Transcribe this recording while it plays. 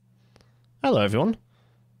Hello, everyone.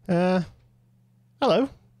 Uh, Hello.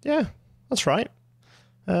 Yeah, that's right.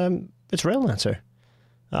 It's Railnatter.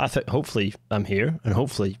 I think hopefully I'm here, and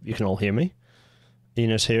hopefully you can all hear me.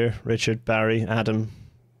 Ina's here, Richard, Barry, Adam.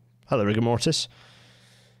 Hello, Rigor Mortis.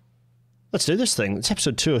 Let's do this thing. It's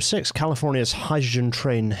episode 206, California's Hydrogen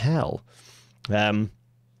Train Hell. Wait a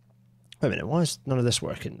minute, why is none of this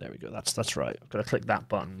working? There we go, that's right. I've got to click that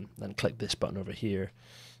button, then click this button over here.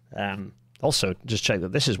 Also, just check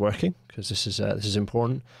that this is working, because this is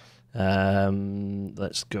important.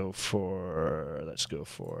 Let's go for...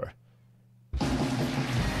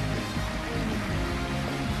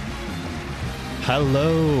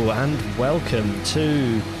 Hello and welcome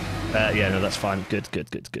to... yeah, no, that's fine. Good.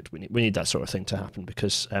 We need that sort of thing to happen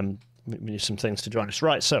because we need some things to join us.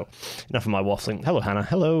 Right, so enough of my waffling. Hello, Hannah.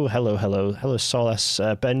 Hello, Solace,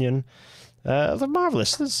 Benyon. They're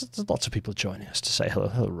marvellous. There's lots of people joining us to say hello.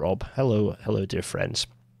 Hello, Rob. Hello, dear friends.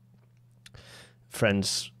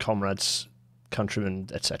 Friends, comrades, countrymen,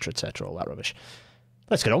 etc., all that rubbish.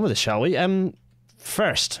 Let's get on with this, shall we?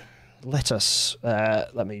 First,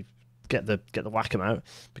 let me get the Wacom out,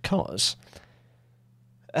 because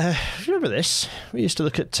remember this? We used to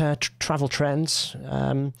look at travel trends.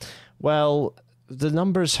 Well, the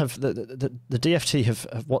numbers have the DFT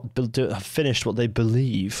have finished what they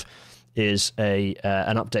believe is an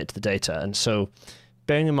update to the data, and so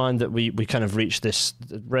bearing in mind that we kind of reached this,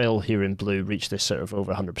 the rail here in blue reached this sort of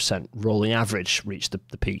over 100% rolling average, reached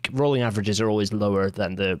the peak. Rolling averages are always lower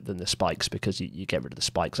than the spikes because you get rid of the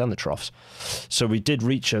spikes and the troughs. So we did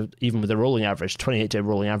reach, even with the rolling average, 28-day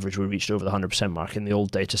rolling average, we reached over the 100% mark in the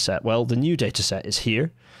old data set. Well, the new data set is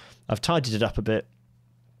here. I've tidied it up a bit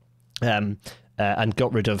and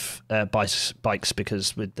got rid of bikes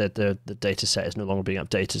because with the data set is no longer being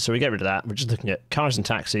updated. So we get rid of that. We're just looking at cars and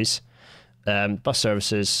taxis, bus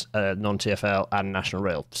services, non-TfL, and National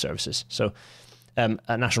Rail services. So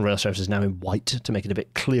National Rail services now in white to make it a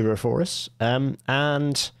bit clearer for us.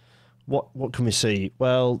 And what can we see?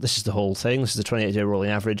 Well, this is the whole thing. This is the 28-day rolling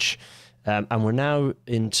average. And we're now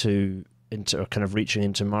into kind of reaching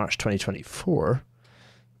into March 2024.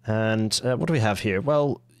 And what do we have here?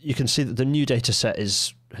 Well, you can see that the new data set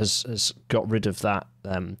has got rid of that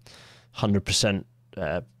 100%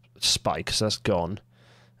 spike, so that's gone.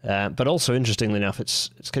 But also, interestingly enough,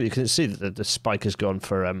 you can see that the spike has gone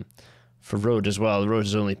for road as well. The road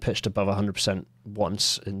has only pitched above 100%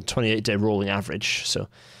 once in 28-day rolling average. So,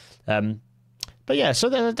 but yeah, so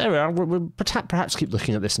there we are. We'll perhaps keep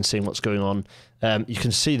looking at this and seeing what's going on. You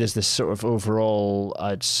can see there's this sort of overall,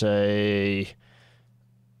 I'd say,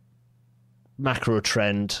 macro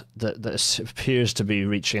trend that appears to be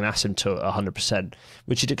reaching an asymptote at 100%,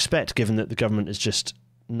 which you'd expect given that the government is just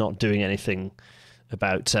not doing anything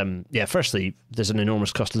about, firstly, there's an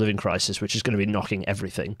enormous cost of living crisis, which is going to be knocking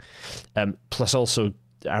everything. Plus also,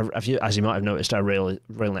 as you might have noticed, our rail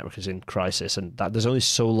network is in crisis, and that there's only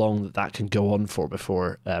so long that can go on for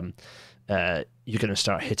before you're going to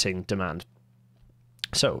start hitting demand.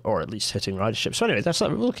 So, or at least hitting ridership. So anyway,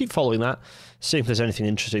 we'll keep following that, seeing if there's anything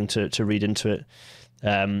interesting to read into it.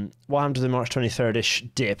 What happened to the March 23rd-ish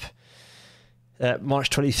dip? March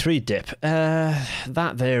 23 dip.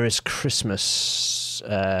 That there is Christmas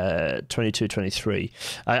 22-23.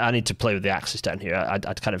 I need to play with the axis down here. I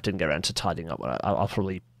kind of didn't get around to tidying up. I'll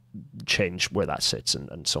probably change where that sits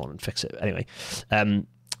and so on and fix it. Anyway, yeah,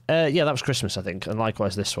 that was Christmas, I think. And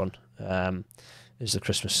likewise, this one is the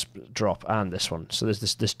Christmas drop, and this one. So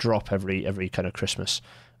there's this drop every kind of Christmas,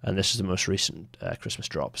 and this is the most recent Christmas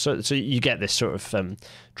drop. So you get this sort of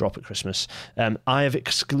drop at Christmas. I have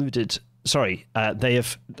excluded. Sorry, they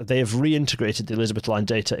have reintegrated the Elizabeth line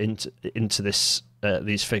data into this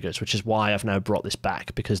these figures, which is why I've now brought this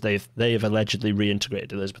back, because they have allegedly reintegrated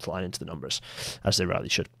the Elizabeth line into the numbers, as they rightly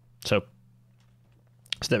should. So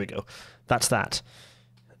there we go. That's that.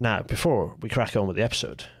 Now, before we crack on with the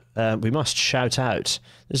episode, we must shout out.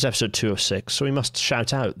 This is episode 206, so we must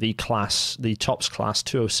shout out the TOPS class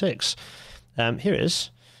 206. Here it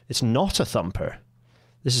is. It's not a thumper.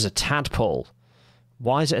 This is a tadpole.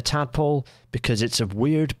 Why is it a tadpole? Because it's a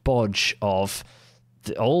weird bodge of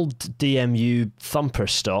the old DMU thumper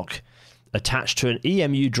stock attached to an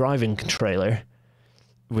EMU driving trailer,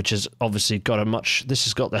 which has obviously got this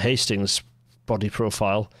has got the Hastings body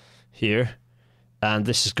profile here, and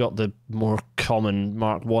this has got the more common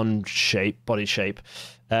Mark I body shape,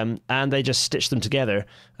 and they just stitched them together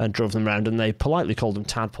and drove them around, and they politely called them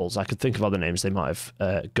tadpoles. I could think of other names they might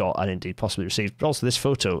have got and indeed possibly received, but also this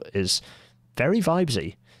photo is very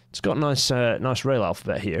vibesy. It's got a nice rail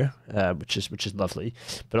alphabet here, which is lovely.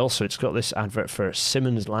 But also it's got this advert for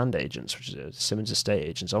Simmons Land Agents, which is Simmons Estate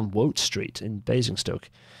Agents on Wote Street in Basingstoke.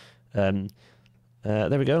 There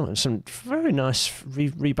we go. And some very nice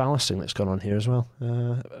reballasting that's gone on here as well,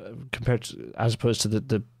 as opposed to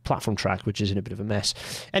the platform track, which is in a bit of a mess.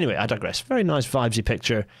 Anyway, I digress. Very nice vibesy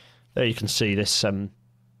picture. There you can see this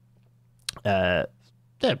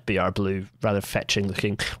BR Blue, rather fetching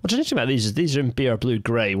looking. What's interesting about these is these are in BR Blue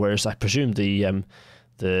grey, whereas I presume the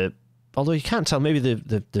although you can't tell, maybe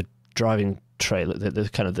the driving trailer,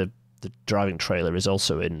 the driving trailer is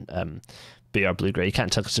also in BR Blue grey. You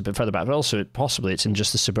can't tell because it's a bit further back, but also possibly it's in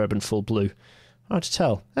just the Suburban full blue. Hard to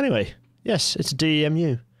tell. Anyway, yes, it's a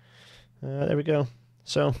DEMU. There we go.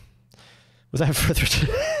 So, without further ado,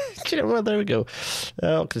 well, there we go.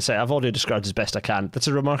 What can I say? I've audio described as best I can. That's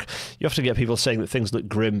a remark. You often get people saying that things look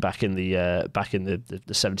grim back in the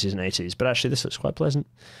 70s and 80s, but actually this looks quite pleasant,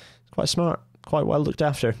 quite smart, quite well looked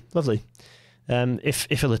after. Lovely.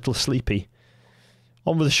 If a little sleepy.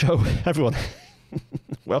 On with the show, everyone.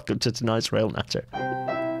 Welcome to tonight's Rail Natter.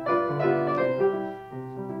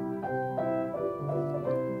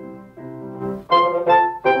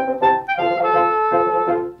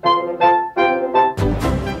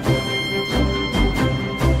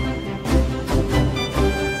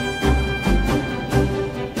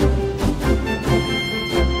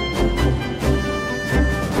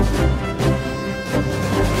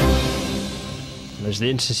 As the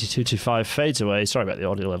Intercity 225 fades away, sorry about the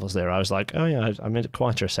audio levels there. I was like, oh yeah, I made it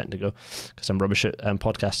quieter a second ago because I'm rubbish at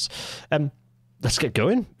podcasts. Let's get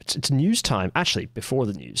going. It's news time. Actually, before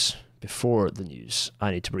the news,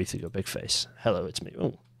 I need to briefly go big face. Hello, it's me.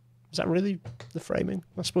 Oh, is that really the framing?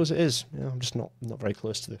 I suppose it is. Yeah, I'm just not very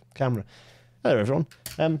close to the camera. Hello, everyone.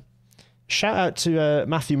 Shout out to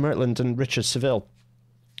Matthew Mertland and Richard Seville,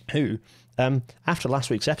 who, after last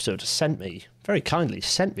week's episode, very kindly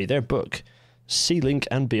sent me their book, Sea-Link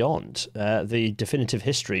and Beyond, the definitive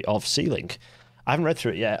history of Sea-Link. I haven't read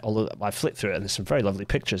through it yet, although I flipped through it and there's some very lovely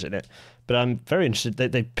pictures in it. But I'm very interested.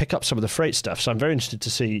 They pick up some of the freight stuff, so I'm very interested to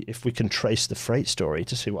see if we can trace the freight story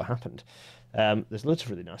to see what happened. There's loads of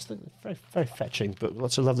really nice, very, very fetching book,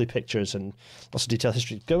 lots of lovely pictures and lots of detailed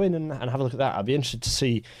history. Go in and have a look at that. I'd be interested to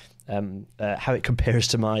see how it compares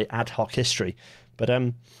to my ad hoc history. But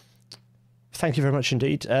thank you very much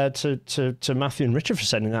indeed to Matthew and Richard for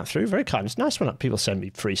sending that through. Very kind. It's nice when people send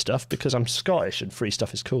me free stuff because I'm Scottish and free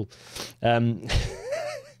stuff is cool.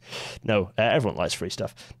 No, everyone likes free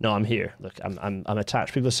stuff. No, I'm here. Look, I'm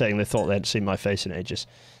attached. People are saying they thought they hadn't seen my face in ages.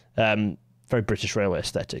 Very British Railway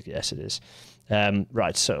aesthetic. Yes, it is.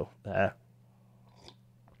 Right, so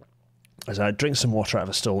as I drink some water out of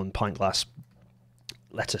a stolen pint glass,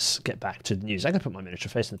 let us get back to the news. I'm going to put my miniature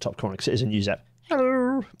face in the top corner because it is a news app.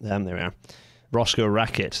 Hello. There we are. Roscoe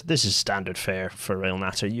Racket. This is standard fare for Rail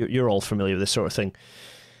Natter. You're all familiar with this sort of thing.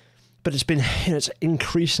 But it's been, it's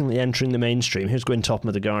increasingly entering the mainstream. Here's Gwyn Topham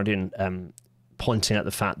of The Guardian pointing out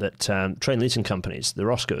the fact that train leasing companies, the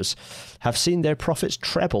Roscoes, have seen their profits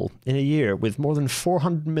treble in a year with more than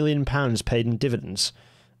 £400 million paid in dividends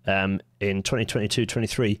in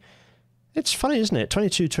 2022-23. It's funny, isn't it?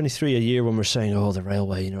 22-23, a year when we're saying, oh, the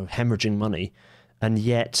railway, hemorrhaging money, and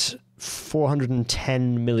yet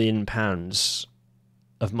 £410 million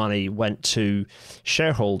of money went to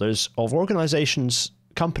shareholders of organisations,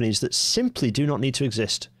 companies that simply do not need to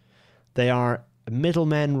exist. They are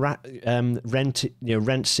middlemen,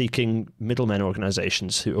 rent-seeking middlemen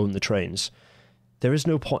organisations who own the trains. There is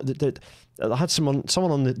no point. I had someone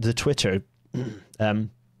on the Twitter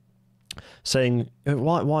saying,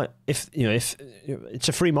 why if it's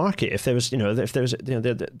a free market, if there was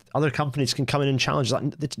other companies can come in and challenge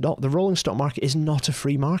that. It's not. The rolling stock market is not a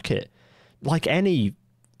free market. Like any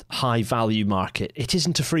high value market, it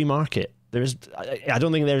isn't a free market. I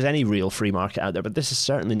don't think there's any real free market out there, but this is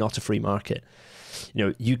certainly not a free market.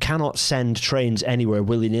 You cannot send trains anywhere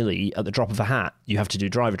willy-nilly at the drop of a hat. You have to do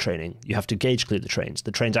driver training. You have to gauge clear the trains.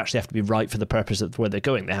 The trains actually have to be right for the purpose of where they're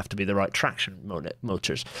going. They have to be the right traction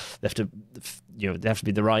motors. They have to, they have to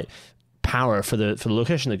be the right power for the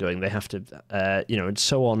location they're going. They have to, and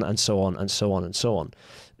so on and so on and so on and so on.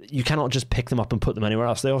 You cannot just pick them up and put them anywhere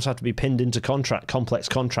else. They also have to be pinned into complex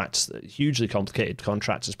contracts, hugely complicated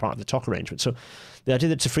contracts as part of the TOC arrangement. So the idea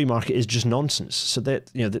that it's a free market is just nonsense. So that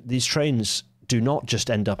these trains do not just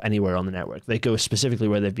end up anywhere on the network. They go specifically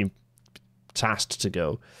where they've been tasked to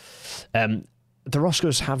go. The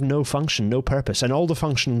Roscoes have no function, no purpose, and all the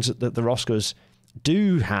functions that the Roscoes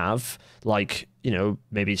do have, like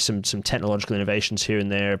maybe some technological innovations here and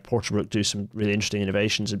there. Porterbrook do some really interesting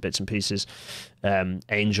innovations and bits and pieces.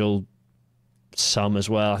 Angel, some as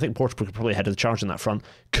well. I think Porterbrook are probably ahead of the charge on that front.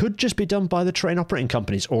 Could just be done by the train operating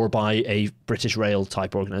companies or by a British Rail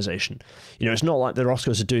type organisation. It's not like the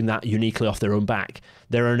Roscoes are doing that uniquely off their own back.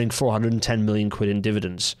 They're earning 410 million quid in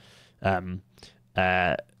dividends.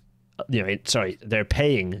 They're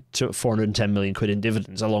paying 410 million quid in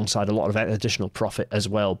dividends alongside a lot of additional profit as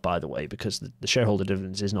well, by the way, because the shareholder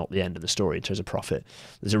dividends is not the end of the story in terms of profit.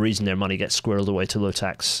 There's a reason their money gets squirreled away to low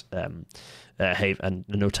tax and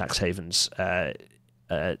no tax havens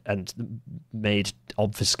and made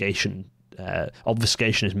obfuscation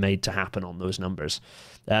is made to happen on those numbers.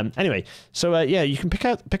 Anyway, so you can pick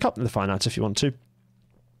up the finance if you want to.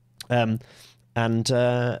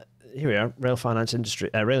 Here we are, Rail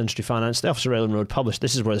Industry Finance. The Office of Rail and Road published,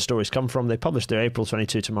 this is where the stories come from. They published their April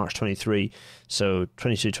 22 to March 23, so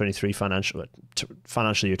 22-23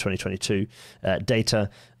 financial year 2022 data.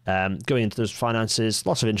 Going into those finances,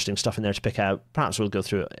 lots of interesting stuff in there to pick out. Perhaps we'll go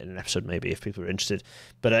through it in an episode maybe if people are interested.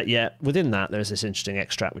 But within that there's this interesting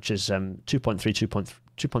extract which is 2.3, 2.30,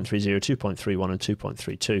 2.31 and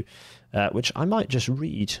 2.32, which I might just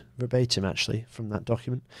read verbatim actually from that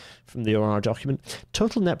document, from the ORR document.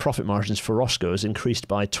 Total net profit margins for Roscoe has increased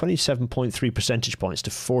by 27.3 percentage points to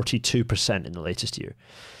 42% in the latest year.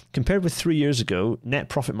 Compared with 3 years ago, net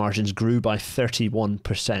profit margins grew by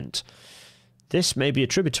 31%. This may be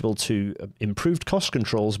attributable to improved cost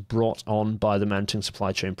controls brought on by the mounting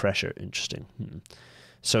supply chain pressure. Interesting.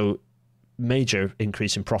 So, major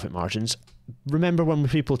increase in profit margins. Remember when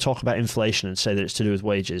people talk about inflation and say that it's to do with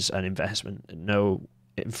wages and investment? No,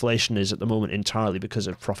 inflation is at the moment entirely because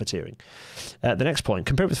of profiteering. The next point,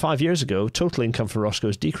 compared with 5 years ago, total income for Roscoe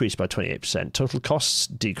has decreased by 28%, total costs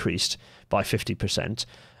decreased by 50%,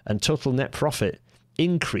 and total net profit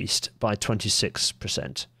increased by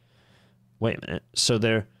 26%. Wait a minute. So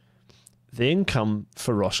the income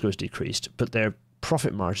for Roscoe has decreased, but their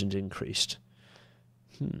profit margins increased.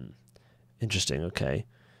 Interesting. Okay.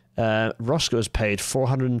 Roscoe has paid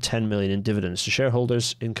 410 million in dividends to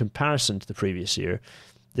shareholders in comparison to the previous year.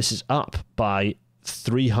 This is up by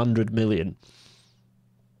 300 million.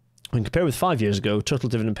 When compared with 5 years ago, total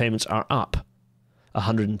dividend payments are up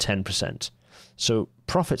 110%. So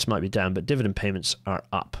profits might be down, but dividend payments are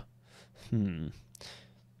up.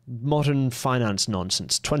 Modern finance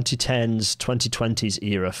nonsense, 2010s, 2020s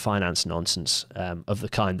era finance nonsense of the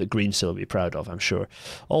kind that Greensill will be proud of, I'm sure.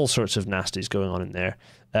 All sorts of nasties going on in there.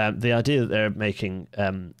 The idea that they're making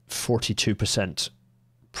 42%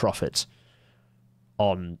 profit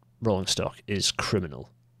on rolling stock is criminal.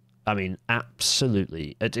 I mean,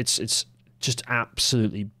 absolutely. It's just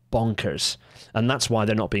absolutely bonkers. And that's why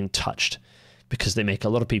they're not being touched, because they make a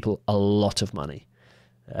lot of people a lot of money.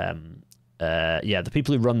 The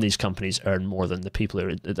people who run these companies earn more than the people who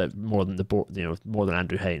are more than the board, more than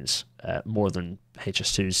Andrew Haynes, more than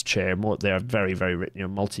HS2's chair. They are very, very rich,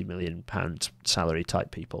 multi-million pound salary type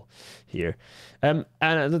people here. And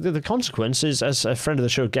the consequence is, as a friend of the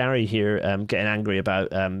show, Gary here, getting angry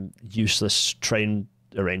about useless train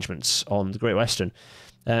arrangements on the Great Western.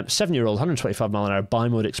 7-year-old 125 mile an hour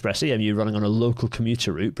bi-mode express EMU running on a local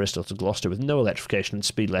commuter route, Bristol to Gloucester, with no electrification and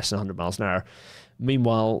speed less than 100 miles an hour.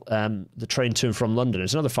 Meanwhile, the train to and from London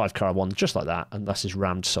is another 5-car one just like that, and thus is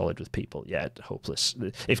rammed solid with people. Yeah, hopeless.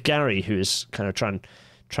 If Gary, who is kind of trying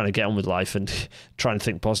to get on with life and trying to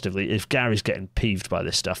think positively, if Gary's getting peeved by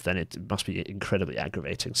this stuff, then it must be incredibly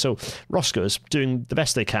aggravating. So Roscoe's doing the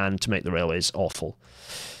best they can to make the railways awful.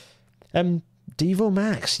 Devo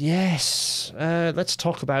Max, yes. Let's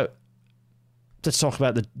talk about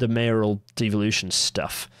the mayoral devolution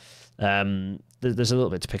stuff. There's a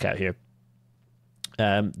little bit to pick out here.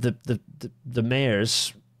 The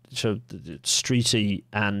mayors, so Streety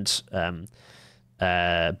and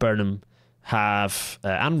Burnham have,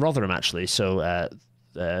 and Rotherham actually. So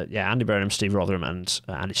Andy Burnham, Steve Rotherham, and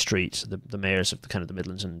Andy Street, the mayors of the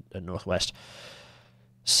Midlands and Northwest,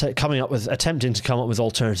 attempting to come up with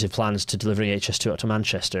alternative plans to delivering HS2 up to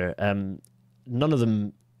Manchester. None of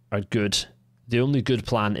them are good. The only good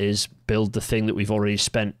plan is build the thing that we've already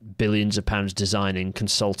spent billions of pounds designing,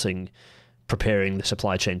 consulting, preparing the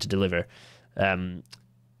supply chain to deliver.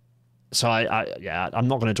 So I'm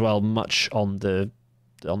not going to dwell much on the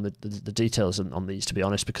details on these, to be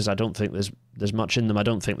honest, because I don't think there's much in them. I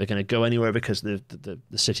don't think they're going to go anywhere because the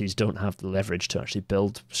cities don't have the leverage to actually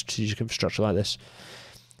build strategic infrastructure like this.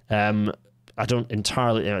 I don't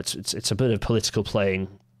entirely, it's a bit of political playing.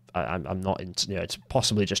 I'm not into, it's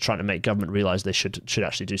possibly just trying to make government realise they should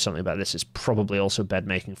actually do something about this. It's probably also bed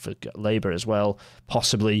making for Labour as well,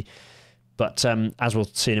 possibly. But as we'll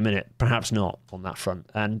see in a minute, perhaps not on that front.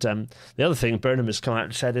 And the other thing Burnham has come out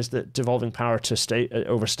and said is that devolving power to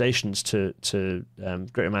over stations to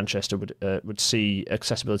Greater Manchester would see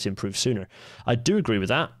accessibility improve sooner. I do agree with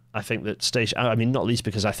that. I think that not least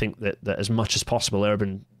because I think that as much as possible,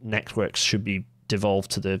 urban networks should be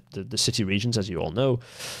devolved to the city regions, as you all know.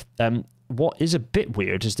 What is a bit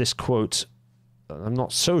weird is this quote, I'm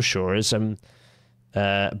not so sure, is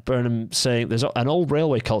Burnham saying there's an old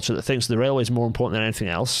railway culture that thinks the railway is more important than anything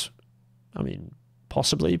else. I mean,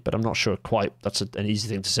 possibly, but I'm not sure quite. That's an easy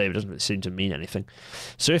thing to say, but it doesn't really seem to mean anything.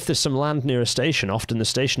 So if there's some land near a station, often the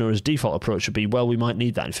station owner's default approach would be, well, we might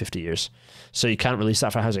need that in 50 years. So you can't release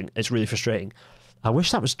that for housing. It's really frustrating. I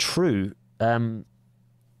wish that was true.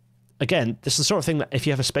 Again, this is the sort of thing that if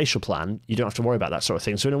you have a spatial plan, you don't have to worry about that sort of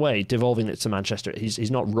thing. So in a way, devolving it to Manchester, he's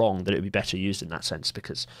not wrong that it would be better used in that sense,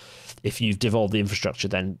 because if you've devolved the infrastructure,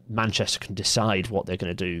 then Manchester can decide what they're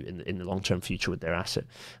going to do in the long-term future with their asset.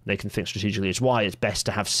 They can think strategically. It's why it's best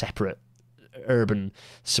to have separate urban,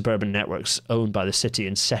 suburban networks owned by the city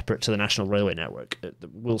and separate to the National Railway network.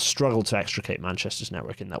 We'll struggle to extricate Manchester's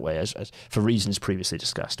network in that way, as for reasons previously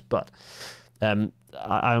discussed. But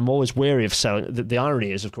I'm always wary of selling. The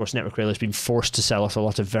irony is, of course, Network Rail has been forced to sell off a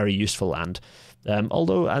lot of very useful land.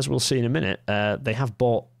 Although, as we'll see in a minute, they have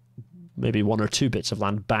bought maybe 1 or 2 bits of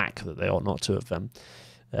land back that they ought not to have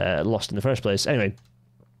lost in the first place. Anyway,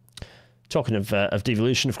 talking of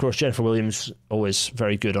devolution, of course, Jennifer Williams, always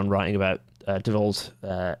very good on writing about devolved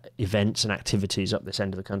events and activities up this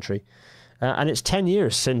end of the country. And it's 10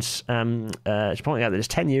 years since, she's pointing out that it's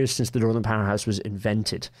 10 years since the Northern Powerhouse was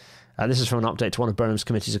invented. This is from an update to one of Burnham's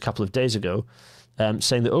committees a couple of days ago,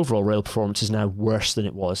 saying that overall rail performance is now worse than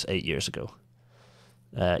it was 8 years ago.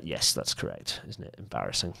 Yes, that's correct, isn't it?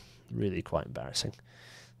 Embarrassing. Really quite embarrassing.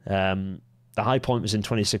 The high point was in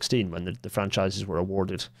 2016 when the franchises were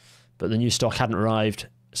awarded, but the new stock hadn't arrived,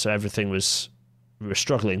 so everything was... We were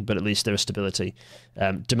struggling, but at least there was stability.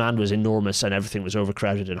 Demand was enormous and everything was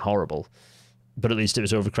overcrowded and horrible. But at least it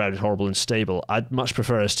was overcrowded, horrible, and stable. I'd much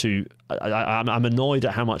prefer us to... I'm annoyed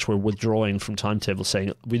at how much we're withdrawing from timetables,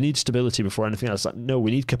 saying we need stability before anything else. Like, no,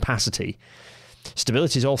 we need capacity.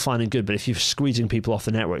 Stability is all fine and good, but if you're squeezing people off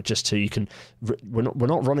the network just so you can... We're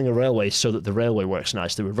not running a railway so that the railway works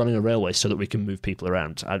nicely. We're running a railway so that we can move people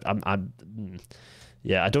around.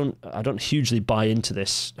 Yeah, I don't hugely buy into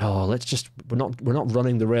this. Oh, let's just we're not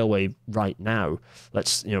running the railway right now.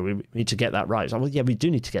 Let's we need to get that right. Well, yeah, we do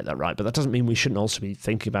need to get that right, but that doesn't mean we shouldn't also be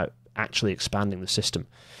thinking about actually expanding the system.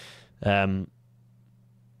 Ina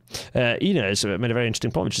has made a very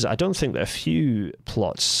interesting point, which is I don't think that a few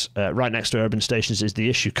plots right next to urban stations is the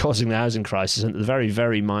issue causing the housing crisis, and the very,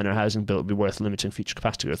 very minor housing bill would be worth limiting future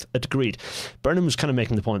capacity growth. Agreed. Burnham was kind of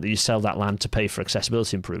making the point that you sell that land to pay for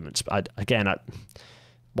accessibility improvements.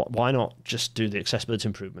 But why not just do the accessibility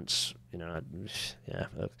improvements? Why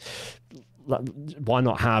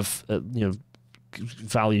not have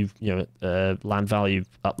value, land value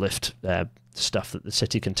uplift stuff that the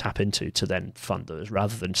city can tap into to then fund those,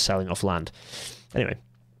 rather than selling off land. Anyway,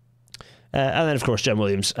 and then of course Jen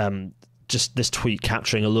Williams, just this tweet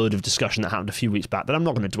capturing a load of discussion that happened a few weeks back that I'm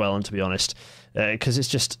not going to dwell on, to be honest, because it's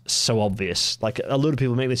just so obvious. Like, a load of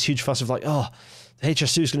people make this huge fuss of like, oh,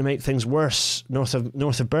 HS2 is going to make things worse north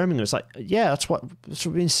of Birmingham. It's like, yeah, that's what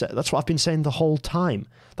I've been saying the whole time.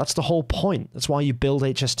 That's the whole point. That's why you build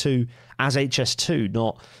HS2 as HS2,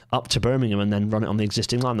 not up to Birmingham and then run it on the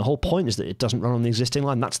existing line. The whole point is that it doesn't run on the existing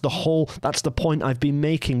line. That's the point I've been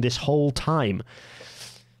making this whole time.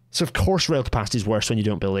 So of course rail capacity is worse when you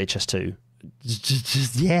don't build HS2.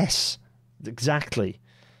 Yes, exactly.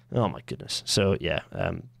 Oh my goodness. So yeah,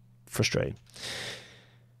 frustrating.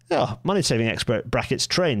 Oh, money-saving expert brackets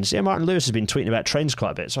trains. Yeah, Martin Lewis has been tweeting about trains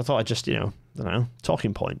quite a bit, so I thought I'd just,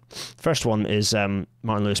 talking point. First one is Martin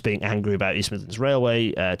Lewis being angry about East Midlands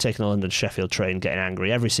Railway, taking the London-Sheffield train, getting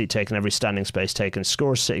angry. Every seat taken, every standing space taken,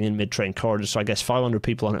 scores sitting in mid-train corridors, so I guess 500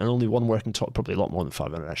 people on it, and only one working toilet, probably a lot more than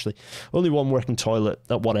 500 actually, only one working toilet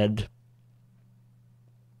at one end.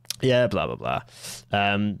 Yeah, blah, blah, blah.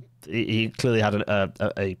 He clearly had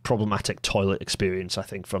a problematic toilet experience, I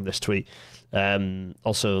think, from this tweet.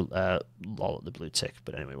 Also, lol at the blue tick,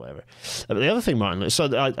 but anyway, whatever. But the other thing, Martin, so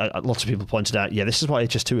lots of people pointed out, yeah, this is what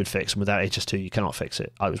HS2 would fix, and without HS2, you cannot fix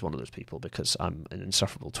it. I was one of those people because I'm an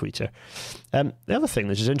insufferable tweeter. The other thing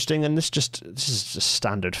which is interesting, and this is just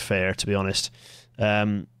standard fare, to be honest.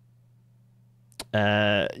 Standard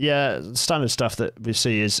stuff that we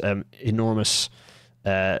see is enormous.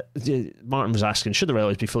 Martin was asking, should the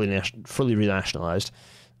railways be fully renationalised?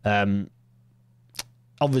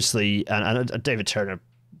 Obviously, and David Turner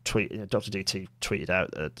Dr. DT tweeted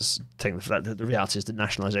out this thing that the reality is that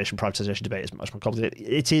nationalisation privatisation debate is much more complicated.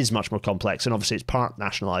 It is much more complex, and obviously it's part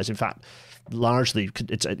nationalised. In fact, largely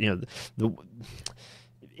it's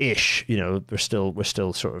we're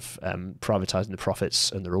still sort of privatising the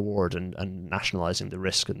profits and the reward and nationalising the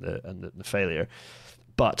risk and the failure.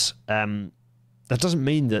 But that doesn't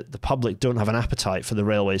mean that the public don't have an appetite for the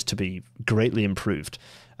railways to be greatly improved.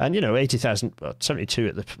 And, 80,000, 72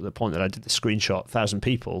 at the point that I did the screenshot, 1,000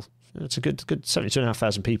 people. It's a good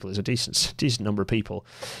 72,500 people is a decent number of people.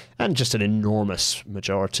 And just an enormous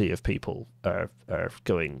majority of people are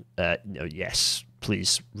going, yes,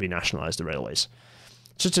 please renationalise the railways.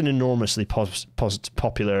 It's just an enormously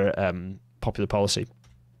popular policy.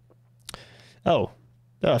 Oh,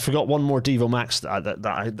 I forgot one more Devo Max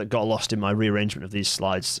that got lost in my rearrangement of these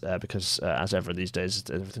slides because, as ever these days,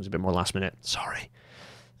 everything's a bit more last minute. Sorry.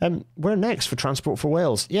 Where next for Transport for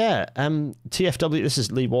Wales? Yeah, TFW. This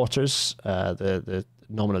is Lee Waters, the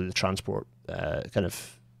nominally the transport kind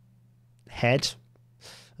of head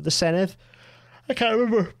of the Senedd. I can't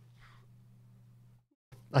remember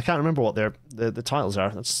what the titles are.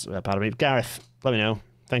 That's bad of me. Gareth, let me know.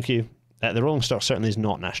 Thank you. The Rolling Stock certainly is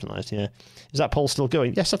not nationalised, yeah. Is that poll still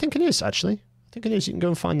going? Yes, I think it is, actually. I think it is. You can go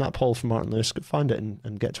and find that poll from Martin Lewis. Go find it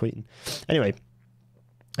and get tweeting. Anyway,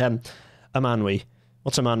 Amanwi.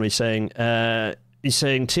 What's Amanwi saying? He's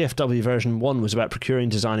saying TFW version 1 was about procuring,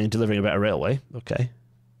 designing and delivering a better railway. Okay,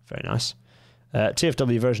 very nice.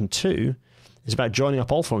 TFW version 2 is about joining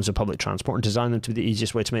up all forms of public transport and designing them to be the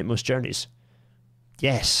easiest way to make most journeys.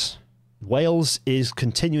 Yes. Wales is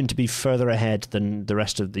continuing to be further ahead than the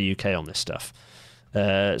rest of the UK on this stuff.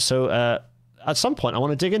 So at some point I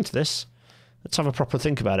want to dig into this. Let's have a proper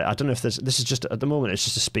think about it. I don't know if this is just, at the moment it's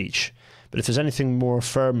just a speech, but if there's anything more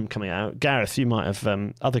firm coming out, Gareth, you might have,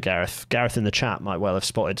 Gareth in the chat might well have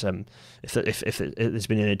spotted if there's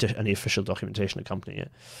been any official documentation accompanying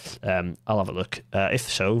it. I'll have a look. If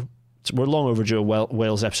so, we're long overdue a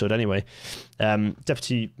Wales episode anyway.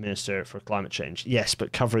 Deputy Minister for Climate Change. Yes,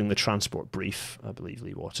 but covering the transport brief. I believe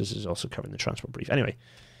Lee Waters is also covering the transport brief. Anyway.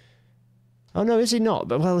 Oh, no, is he not?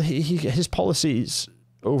 But, well, his policies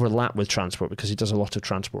overlap with transport because he does a lot of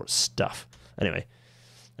transport stuff. Anyway.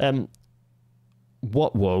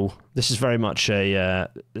 Whoa. This is very much a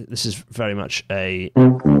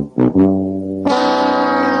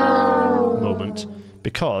moment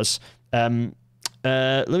because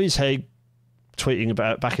Louise Haigh tweeting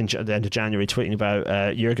about back at the end of January, tweeting about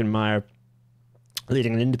Jürgen Meyer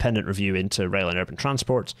leading an independent review into rail and urban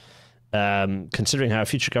transport, considering how a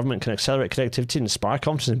future government can accelerate connectivity and inspire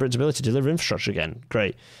confidence in Britain's ability to deliver infrastructure again.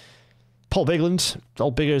 Great. Paul Bigland,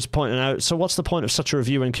 old Biggers, pointing out, so what's the point of such a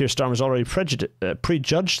review when Keir Starmer's already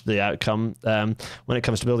prejudged the outcome when it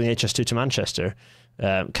comes to building HS2 to Manchester?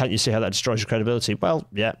 Can't you see how that destroys your credibility? Well,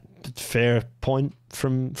 yeah, fair point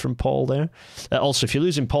from Paul there. Also, if you're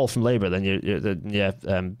losing Paul from Labour,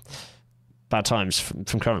 then bad times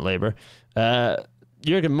from current Labour.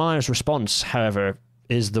 Jürgen Meyer's response, however,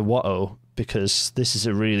 is the what-oh, because this is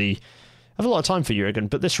I have a lot of time for Jürgen,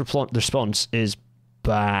 but this response is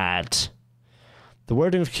bad. The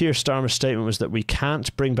wording of Keir Starmer's statement was that we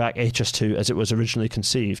can't bring back HS2 as it was originally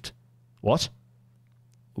conceived. What?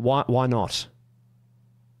 Why not?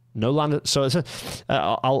 No land. So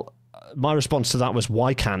my response to that was,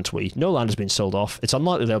 why can't we? No land has been sold off. It's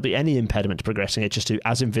unlikely there'll be any impediment to progressing HS2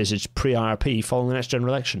 as envisaged pre-IRP following the next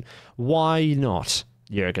general election. Why not,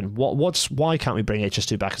 Jürgen? Why can't we bring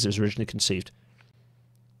HS2 back as it was originally conceived?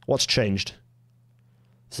 What's changed?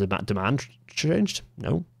 Has the demand changed?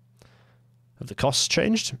 No. Have the costs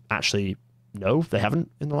changed? Actually, no, they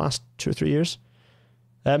haven't in the last 2 or 3 years.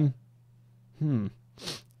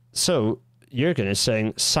 So Jürgen is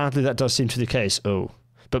saying, sadly, that does seem to be the case. Oh,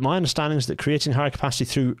 but my understanding is that creating higher capacity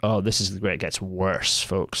through, this is where it gets worse,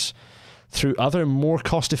 folks, through other more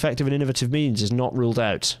cost-effective and innovative means is not ruled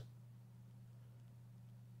out.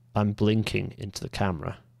 I'm blinking into the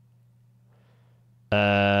camera.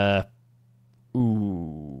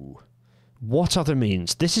 Ooh. What other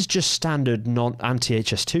means? This is just standard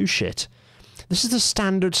anti-HS2 shit. This is the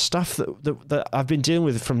standard stuff that I've been dealing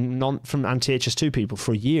with from anti-HS2 people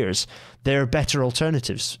for years. There are better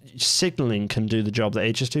alternatives. Signalling can do the job that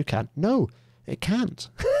HS2 can. No, it can't.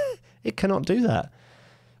 It cannot do that.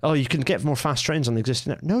 Oh, you can get more fast trains on the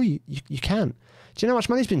existing network. No, you can't. Do you know how much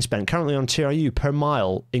money's been spent currently on TRU per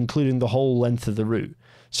mile, including the whole length of the route?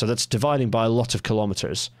 So that's dividing by a lot of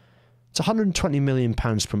kilometres. It's £120 million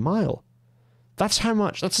per mile. That's how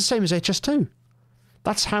much. That's the same as HS2.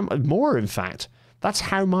 That's how more, in fact. That's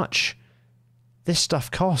how much this stuff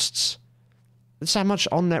costs. That's how much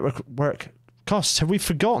on-network work costs. Have we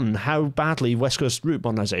forgotten how badly West Coast route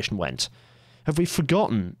modernisation went? Have we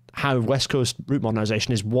forgotten how West Coast route modernisation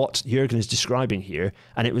is what Jürgen is describing here,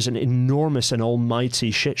 and it was an enormous and almighty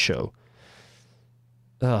shit show?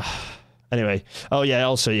 Ugh. Anyway, oh yeah.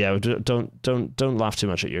 Also, yeah. Don't laugh too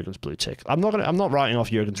much at Jurgen's blue tick. I'm not writing off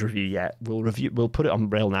Jurgen's review yet. We'll put it on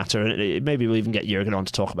Railnatter, and maybe we'll even get Jurgen on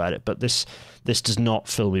to talk about it. But this does not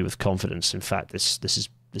fill me with confidence. In fact, this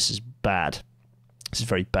is bad. This is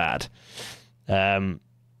very bad.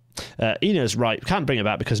 Ina's right. Can't bring it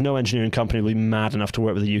back because no engineering company will be mad enough to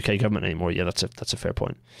work with the UK government anymore. Yeah, that's a fair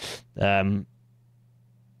point.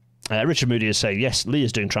 Richard Moody is saying, yes, Lee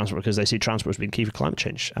is doing transport because they see transport as being key for climate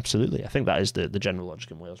change. Absolutely. I think that is the general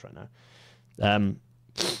logic in Wales right now.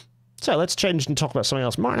 So let's change and talk about something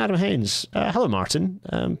else. Martin Adam Haynes. Hello, Martin.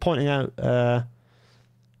 Pointing out the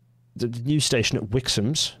new station at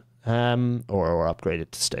Wixham's, or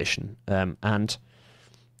upgraded station. And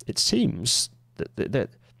it seems that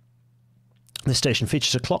the station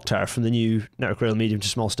features a clock tower from the new Network Rail Medium to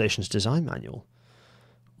Small Stations Design Manual.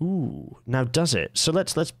 Ooh, now does it? So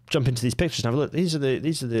let's jump into these pictures and have a look. These are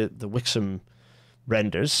the Wixham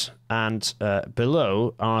renders, and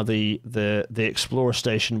below are the Explorer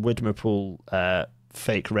Station Widmerpool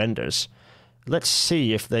fake renders. Let's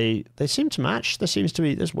see if they seem to match. There's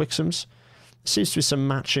Wixham's. There seems to be some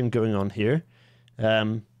matching going on here.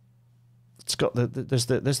 It's got there's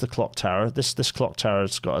the clock tower. This clock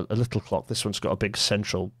tower's got a little clock. This one's got a big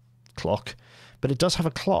central clock. But it does have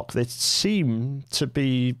a clock. They seem to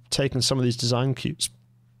be taking some of these design cues.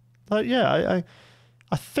 But yeah,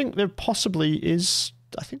 I think there possibly is.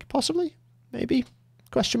 I think possibly, maybe,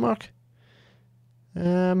 question mark.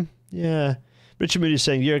 Yeah. Richard Moody is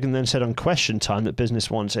saying Jurgen then said on Question Time that business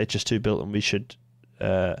wants HS2 built and we should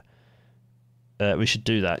do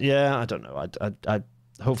that. Yeah, I don't know. I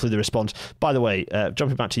hopefully the response. By the way,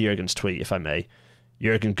 jumping back to Jurgen's tweet, if I may,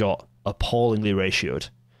 Jurgen got appallingly ratioed.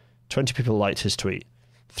 20 people liked his tweet,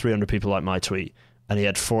 300 people liked my tweet, and he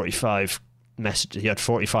had 45 messages. He had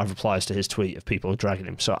 45 replies to his tweet of people dragging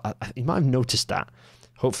him. So he might have noticed that.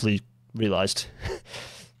 Hopefully, realised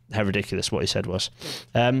how ridiculous what he said was.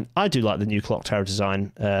 I do like the new clock tower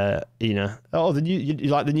design, Ina. Oh, you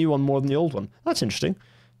like the new one more than the old one? That's interesting.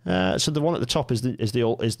 So the one at the top is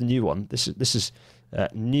the new one. This is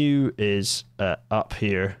new is up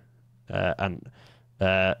here, and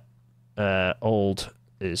old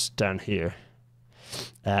is down here.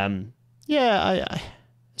 Yeah,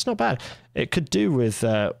 it's not bad. It could do with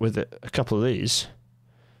a couple of these.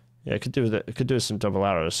 Yeah, it could do with some double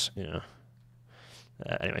arrows. You know.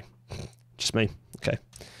 Anyway, just me. Okay.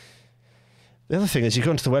 The other thing is you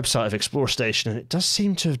go into the website of Explorer Station and it does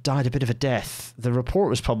seem to have died a bit of a death. The report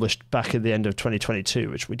was published back at the end of 2022,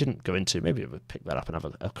 which we didn't go into. Maybe we'll pick that up and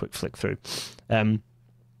have a quick flick through.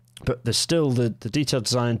 But there's still the detailed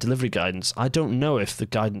design and delivery guidance. I don't know if the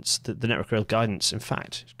guidance, the Network Rail guidance, in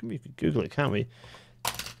fact, we could Google it, can't we?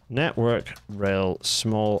 Network Rail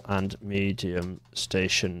Small and Medium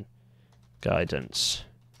Station Guidance.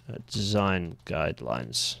 Design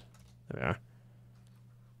Guidelines. There we are.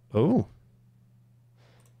 Oh.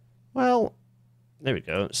 Well, there we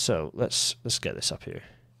go. So let's get this up here.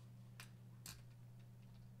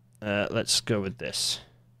 Let's go with this.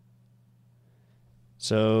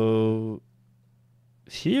 So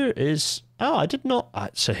here is, I did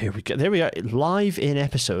not, so here we go, there we are, live in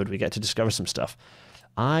episode, we get to discover some stuff.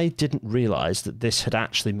 I didn't realise that this had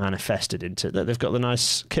actually manifested into, that they've got the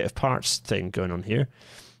nice kit of parts thing going on here,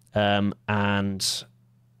 and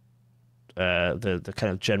the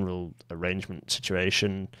kind of general arrangement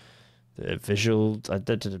situation, the visual,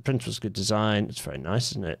 the print was good design, it's very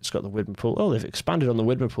nice, isn't it? It's got the Widmerpool, they've expanded on the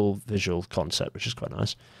Widmerpool visual concept, which is quite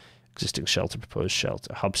nice. Existing shelter, proposed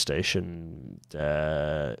shelter, hub station. Look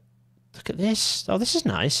at this. Oh, this is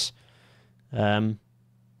nice. Yeah,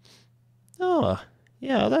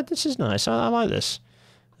 this is nice. I like this.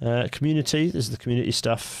 Community. This is the community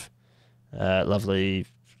stuff. Lovely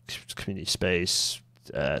community space.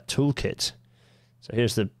 Toolkit. So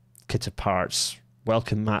here's the kit of parts.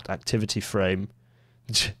 Welcome mat activity frame,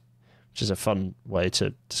 which is a fun way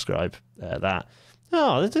to describe that.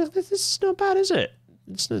 Oh, this is not bad, is it?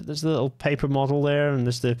 There's the little paper model there,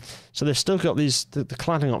 and so they've still got the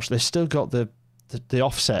cladding option. They've still got the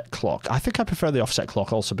offset clock. I think I prefer the offset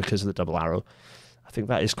clock also because of the double arrow. I think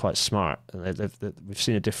that is quite smart. And we've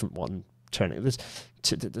seen a different one turning. There's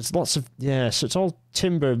lots of so it's all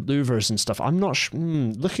timber louvers and stuff. I'm not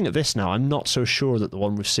looking at this now. I'm not so sure that the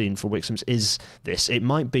one we've seen for Wixham's is this. It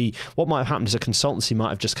might be what might have happened is a consultancy might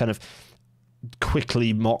have just kind of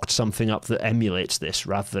quickly mocked something up that emulates this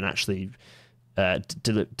rather than actually.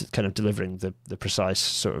 Kind of delivering the precise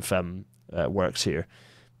sort of works here,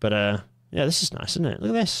 but yeah, this is nice, isn't it?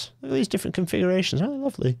 Look at this. Look at these different configurations. Oh,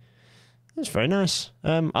 lovely. It's very nice.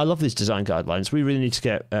 I love these design guidelines. We really need to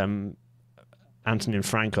get Anthony and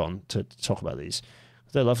Frank on to talk about these.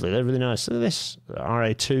 They're lovely. They're really nice. Look at this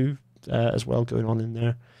RA2 as well going on in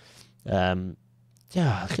there.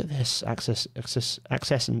 Yeah, look at this access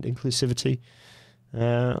and inclusivity.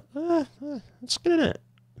 It's good, isn't it?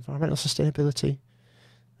 Environmental sustainability.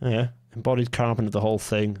 Oh, yeah, embodied carbon of the whole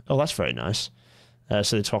thing. Oh, that's very nice.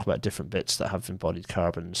 So they talk about different bits that have embodied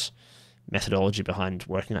carbons, methodology behind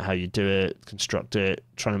working out how you do it, construct it,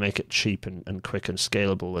 trying to make it cheap and quick and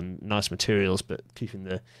scalable, and nice materials, but keeping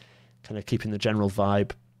the general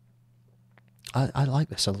vibe. I like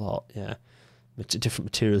this a lot. Yeah, different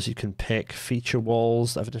materials you can pick, feature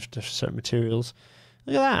walls that have different certain materials.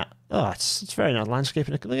 Look at that. Oh, it's very nice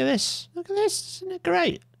landscaping. Look at this. Look at this. Isn't it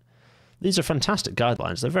great? These are fantastic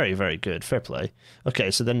guidelines. They're very, very good. Fair play.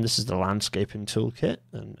 Okay, so then this is the landscaping toolkit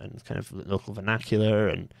and kind of local vernacular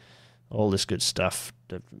and all this good stuff.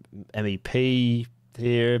 The MEP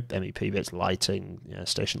here, MEP bits, lighting,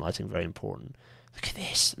 station lighting, very important. Look at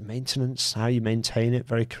this. Maintenance, how you maintain it,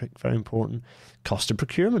 very important. Cost of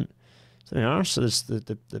procurement. So there are. So there's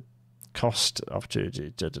the cost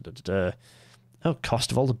opportunity. Oh,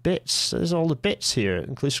 cost of all the bits. There's all the bits here.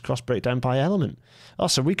 Inclusive cost breakdown by element. Oh,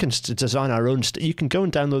 so we can design our own... you can go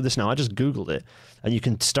and download this now. I just Googled it. And you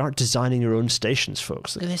can start designing your own stations,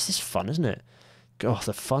 folks. Look at this. This is fun, isn't it? Oh,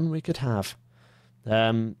 the fun we could have.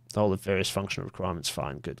 All the various functional requirements.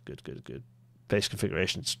 Fine. Good. Base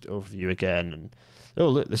configurations overview again. And oh,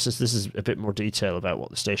 look, this is a bit more detail about what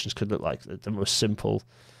the stations could look like. The most simple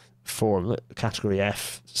form. Look, category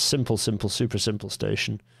F. Simple, super simple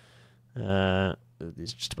station. These are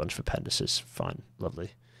just a bunch of appendices. Fine,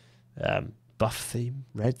 lovely. Buff theme,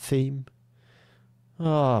 red theme.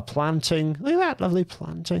 Oh, planting. Look at that, lovely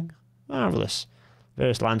planting. Marvelous.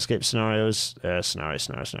 Various landscape scenarios. Scenario.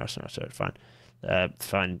 Fine.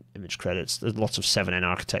 Fine image credits. There's lots of 7N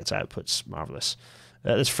Architect outputs. Marvelous.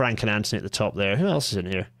 There's Frank and Anthony at the top there. Who else is in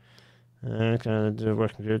here?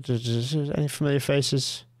 Working group. Any familiar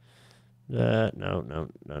faces? No,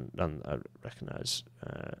 none I recognise.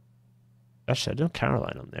 Actually, I don't know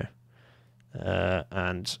Caroline on there.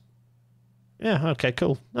 And yeah, okay,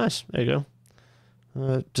 cool. Nice. There you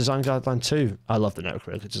go. Design guideline 2. I love the network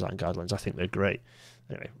related design guidelines. I think they're great.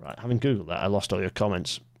 Anyway, right, having Googled that, I lost all your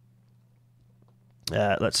comments.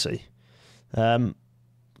 Let's see.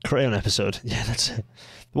 Crayon episode. Yeah, that's it.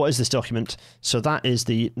 What is this document? So that is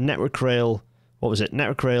the Network Rail, what was it?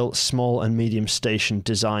 Network Rail Small and Medium Station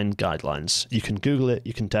Design Guidelines. You can Google it,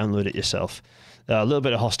 you can download it yourself. A little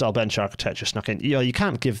bit of hostile bench architecture snuck in. You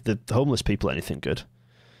can't give the homeless people anything good.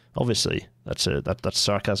 Obviously, that's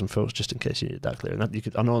sarcasm, folks, just in case you needed that clear. And that you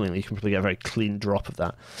can probably get a very clean drop of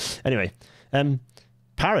that. Anyway,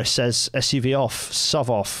 Paris says SUV off, SUV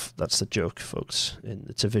off. That's the joke, folks.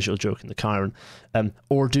 It's a visual joke in the Chiron.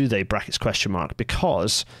 Or do they, brackets question mark,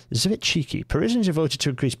 because this is a bit cheeky. Parisians have voted to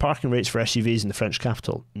increase parking rates for SUVs in the French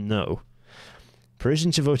capital. No.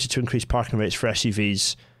 Parisians have voted to increase parking rates for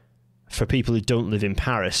SUVs for people who don't live in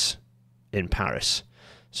Paris.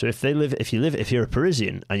 So if you're a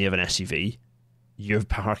Parisian and you have an SUV, your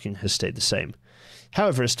parking has stayed the same.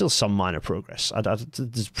 However, it's still some minor progress.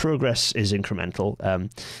 The progress is incremental,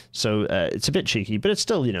 so it's a bit cheeky, but it's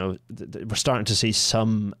still, we're starting to see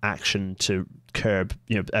some action to curb,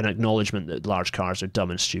 an acknowledgement that large cars are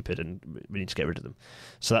dumb and stupid, and we need to get rid of them.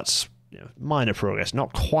 So that's minor progress,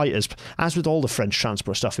 not quite as with all the French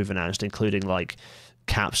transport stuff we've announced, including like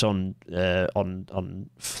caps on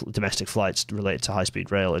domestic flights related to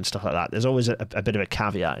high-speed rail and stuff like that. There's always a bit of a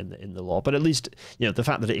caveat in the law, but at least the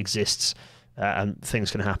fact that it exists and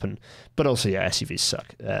things can happen. But also, SUVs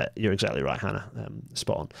suck. You're exactly right, Hannah.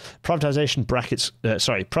 Spot on. Privatization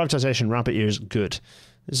rabbit ears good.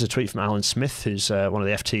 This is a tweet from Alan Smith, who's one of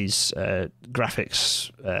the FT's graphics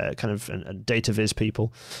and data viz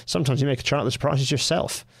people. Sometimes you make a chart that surprises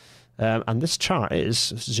yourself. And this chart is,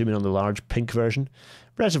 zoom in on the large pink version,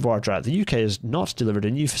 reservoir drought. The UK has not delivered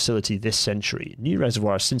a new facility this century. New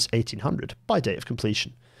reservoirs since 1800 by date of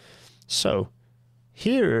completion. So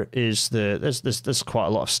here is there's quite a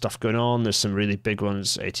lot of stuff going on. There's some really big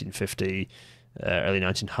ones, 1850, early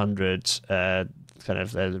 1900s. Kind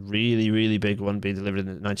of a really, really big one being delivered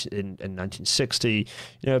in 1960.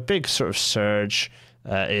 A big sort of surge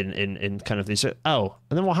in kind of these. And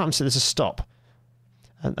then what happens? There's a stop.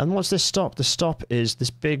 And what's this stop? The stop is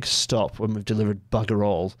this big stop when we've delivered bugger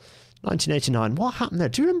all. 1989. What happened there?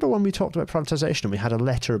 Do you remember when we talked about privatisation and we had a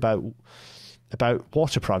letter about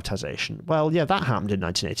water privatisation? Well, yeah, that happened in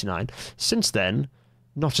 1989. Since then,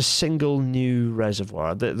 not a single new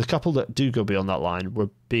reservoir. The couple that do go beyond that line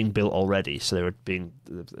were being built already, so they were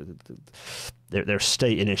they're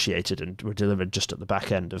state initiated and were delivered just at the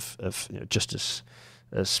back end of just as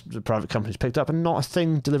as the private companies picked up, and not a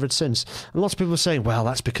thing delivered since. And lots of people are saying, well,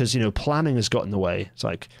 that's because, planning has got in the way. It's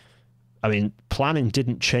like, I mean, planning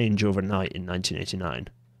didn't change overnight in 1989.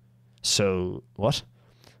 So, what?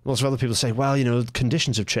 Lots of other people say, well,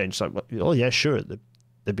 conditions have changed. It's like, oh, yeah, sure.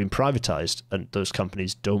 They've been privatized, and those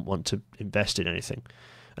companies don't want to invest in anything.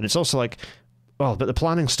 And it's also like, well, but the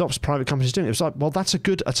planning stops private companies doing it. It was like, well,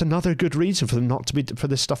 that's another good reason for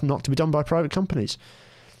this stuff not to be done by private companies.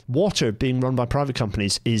 Water being run by private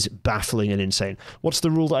companies is baffling and insane. What's the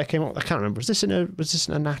rule that I came up with? I can't remember. Was this in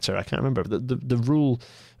a Natter? I can't remember. The rule,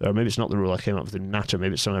 or maybe it's not the rule I came up with in Natter.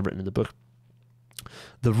 Maybe it's something I've written in the book.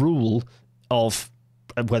 The rule of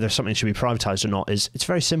whether something should be privatized or not it's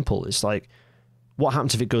very simple. It's like, what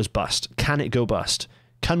happens if it goes bust? Can it go bust?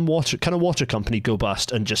 Can a water company go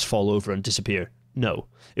bust and just fall over and disappear? No.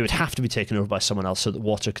 It would have to be taken over by someone else so that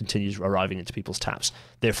water continues arriving into people's taps.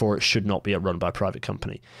 Therefore, it should not be run by a private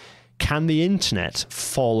company. Can the internet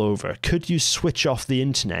fall over? Could you switch off the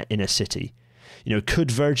internet in a city?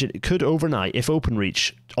 Could overnight, if all of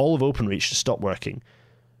OpenReach stopped working,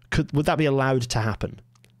 would that be allowed to happen?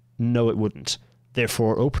 No, it wouldn't.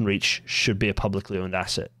 Therefore, OpenReach should be a publicly owned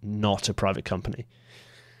asset, not a private company.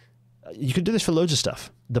 You can do this for loads of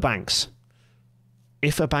stuff. The banks.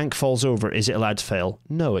 If a bank falls over, is it allowed to fail?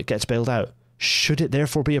 No, it gets bailed out. Should it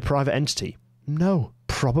therefore be a private entity? No,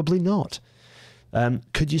 probably not.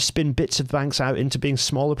 Could you spin bits of banks out into being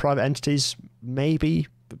smaller private entities? Maybe.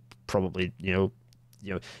 Probably,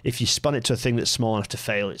 if you spun it to a thing that's small enough to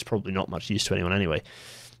fail, it's probably not much use to anyone anyway.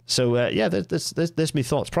 So, there's my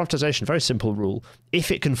thoughts. Privatization, very simple rule.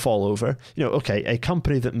 If it can fall over, a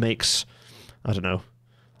company that makes, I don't know,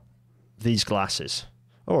 these glasses.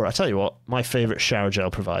 Or, I tell you what, my favourite shower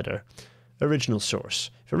gel provider, Original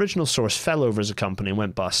Source. If Original Source fell over as a company and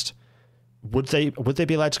went bust, would they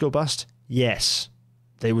be allowed to go bust? Yes.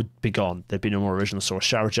 They would be gone. There'd be no more Original Source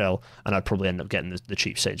shower gel, and I'd probably end up getting the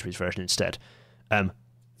cheap Sainsbury's version instead.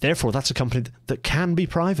 Therefore, that's a company that can be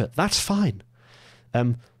private. That's fine.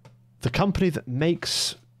 The company that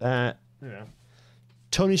makes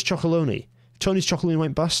Tony's Chocolonely. Tony's Chocolonely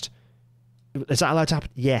went bust. Is that allowed to happen?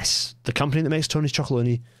 Yes. The company that makes Tony's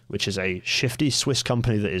Chocolonely, which is a shifty Swiss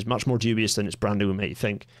company that is much more dubious than its branding would make you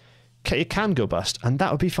think, it can go bust, and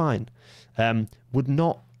that would be fine. Would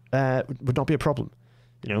not be a problem.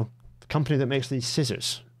 The company that makes these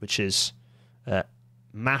scissors, which is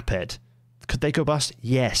Maped, could they go bust?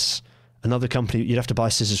 Yes. Another company, you'd have to buy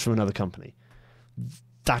scissors from another company.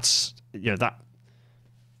 That's, that.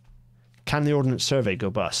 Can the Ordnance Survey go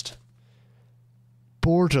bust?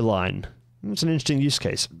 Borderline. It's an interesting use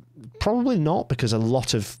case. Probably not, because a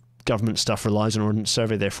lot of government stuff relies on Ordnance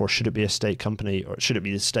Survey. Therefore, should it be a state company, or should it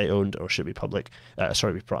be state-owned, or should it be public? A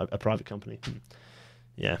private company.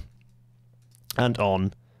 Yeah. And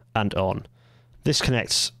on, and on. This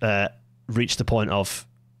connects, reach the point of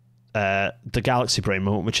the Galaxy Brain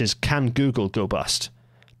moment, which is, can Google go bust?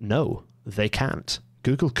 No, they can't.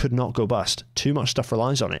 Google could not go bust. Too much stuff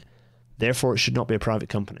relies on it. Therefore, it should not be a private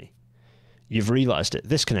company. You've realised it.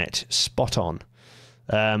 This connect, spot on.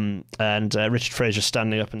 And Richard Fraser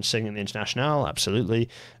standing up and singing the Internationale, absolutely.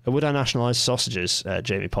 Would I nationalise sausages?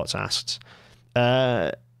 Jamie Potts asks.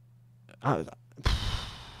 I'm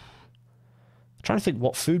trying to think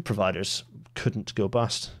what food providers couldn't go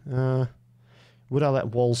bust. Would I let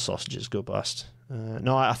Wall's sausages go bust?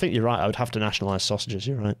 No, I think you're right. I would have to nationalise sausages.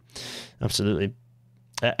 You're right. Absolutely.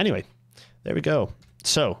 Anyway, there we go.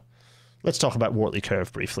 So, let's talk about Wortley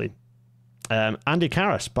Curve briefly. Andy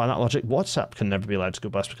Karras, by that logic, WhatsApp can never be allowed to go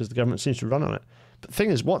bust because the government seems to run on it. But the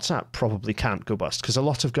thing is, WhatsApp probably can't go bust because a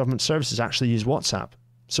lot of government services actually use WhatsApp.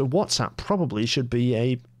 So WhatsApp probably should be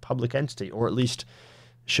a public entity, or at least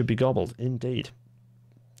should be gobbled. Indeed.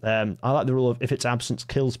 I like the rule of if its absence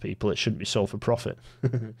kills people, it shouldn't be sold for profit.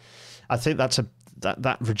 I think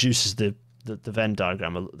that reduces the Venn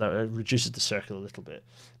diagram, that reduces the circle a little bit.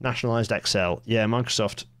 Nationalized Excel. Yeah,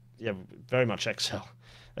 Microsoft. Yeah, very much Excel.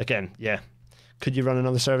 Again, yeah. Could you run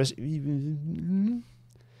another service? Yeah,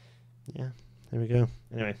 there we go.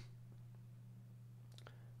 Anyway.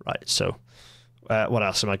 Right, so what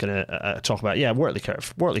else am I going to talk about? Yeah, Wortley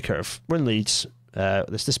Curve. Wortley Curve. We're in Leeds.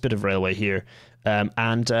 There's this bit of railway here.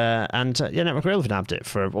 Network Rail have nabbed it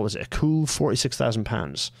for, what was it, a cool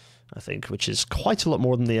 £46,000, I think, which is quite a lot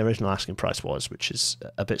more than the original asking price was, which is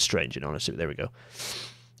a bit strange, in honesty. There we go.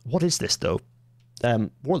 What is this, though?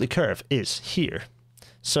 Wortley Curve is here.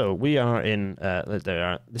 So we are in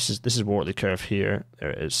this is Wortley Curve here.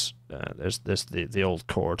 There is there's the old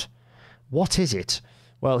cord. What is it?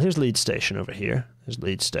 Well, here's Leeds Station over here. There's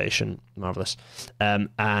Leeds Station, marvellous.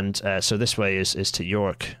 So this way is to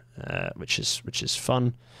York. which is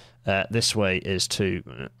fun. This way is to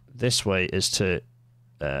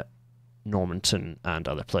Normanton and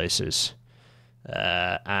other places.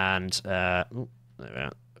 I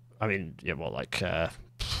mean, yeah, well, like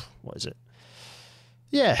what is it?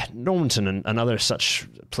 Yeah, Normanton and other such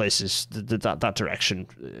places. That direction,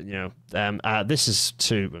 you know. This is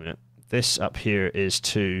to this up here is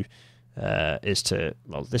to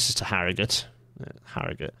this is to Harrogate.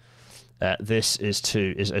 Harrogate. This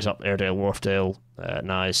is up Airedale, Wharfdale,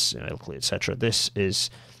 Nice, Ilkley, etc. This is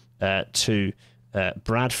to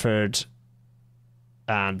Bradford,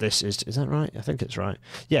 and this is that right? I think it's right.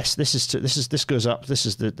 Yes, this goes up. This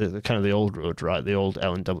is the kind of the old road, right? The old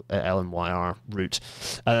LNYR route,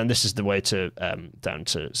 and this is the way to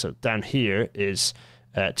down here is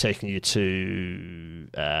taking you to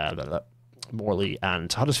Morley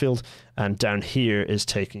and Huddersfield, and down here is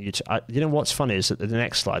taking you to you know what's funny is that the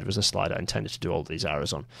next slide was the slide I intended to do all these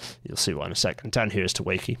arrows on. You'll see why in a second. Down here is to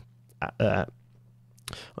Wakey, what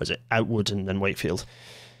is it, Outwood, and then Wakefield.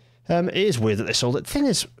 It is weird that they sold it. The thing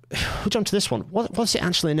is, we'll jump to this one. What's it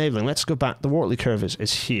actually enabling? Let's go back. The Wortley curve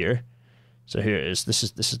is here. So here it is. This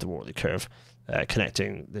is the Wortley curve,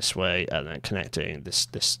 connecting this way and then connecting this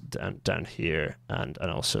down here and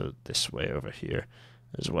also this way over here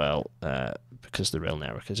as well, because the rail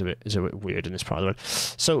network is a bit weird in this part of the world.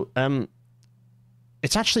 So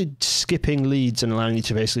it's actually skipping Leeds and allowing you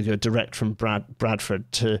to basically go direct from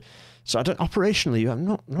Bradford to. So I don't operationally.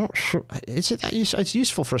 I'm not sure. Is it that useful? It's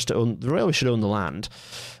useful for us to own the railway. Should own the land.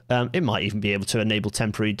 It might even be able to enable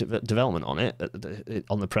temporary development on it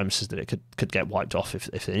on the premises that it could get wiped off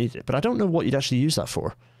if they needed it. But I don't know what you'd actually use that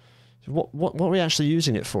for. What are we actually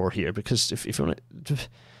using it for here? Because if you want to.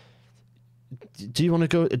 Do you want to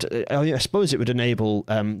go? I suppose it would enable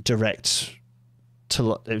direct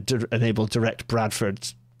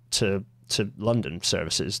Bradford to London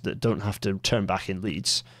services that don't have to turn back in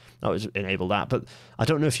Leeds. That would enable that, but I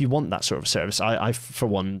don't know if you want that sort of service. I for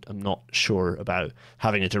one, am not sure about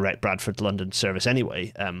having a direct Bradford to London service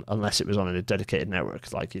anyway, unless it was on a dedicated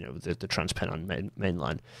network like the TransPennine main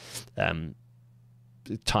line,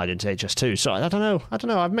 tied into HS2. So I don't know.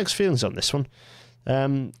 I have mixed feelings on this one.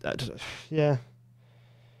 Yeah.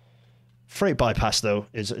 Freight bypass though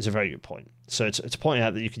is a very good point. So it's pointing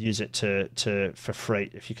out that you could use it for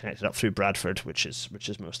freight if you connect it up through Bradford, which is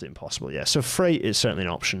mostly impossible. Yeah. So freight is certainly an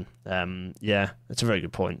option. Yeah, it's a very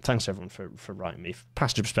good point. Thanks everyone for writing me.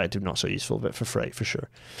 Passenger perspective not so useful, but for freight for sure.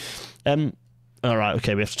 All right.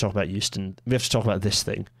 Okay. We have to talk about Euston. We have to talk about this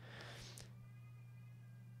thing.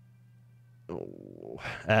 I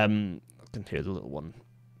can hear the little one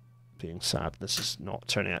being sad. This is not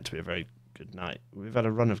turning out to be a very good night. We've had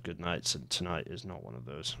a run of good nights, and tonight is not one of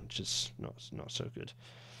those, which is not so good.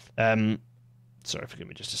 Sorry, forgive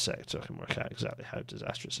me just a sec so I can work out exactly how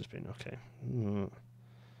disastrous it's been. Okay.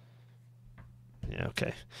 Yeah,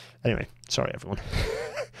 okay. Anyway, sorry everyone.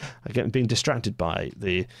 I'm being distracted by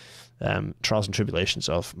the trials and tribulations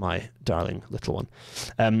of my darling little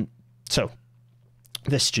one. So,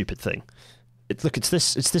 this stupid thing. It's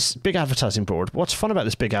this big advertising board. What's fun about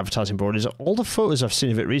this big advertising board is all the photos I've seen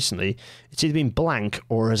of it recently, it's either been blank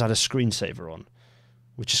or has had a screensaver on,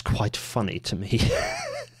 which is quite funny to me.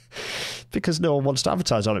 Because no one wants to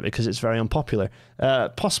advertise on it because it's very unpopular.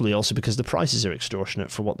 Possibly also because the prices are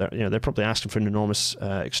extortionate for what they're probably asking for an enormous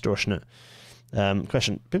extortionate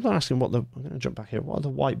question. People are asking I'm going to jump back here. What are the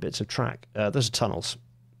white bits of track? Those are tunnels.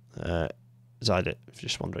 Zidit, if you're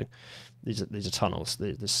just wondering. These are tunnels.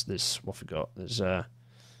 This what we got. There's I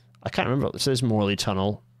can't remember. So there's Morley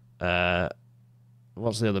Tunnel.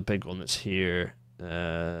 What's the other big one that's here?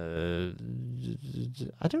 I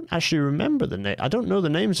don't actually remember the name. I don't know the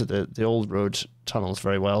names of the old road tunnels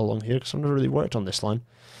very well along here because I've never really worked on this line.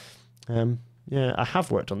 Yeah, I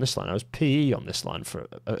have worked on this line. I was PE on this line for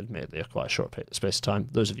admittedly quite a short space of time.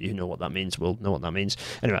 Those of you who know what that means will know what that means.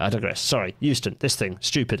 Anyway, I digress. Sorry, Euston. This thing,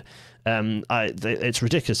 stupid. It's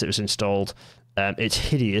ridiculous that it was installed. It's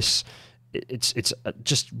hideous. It's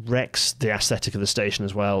just wrecks the aesthetic of the station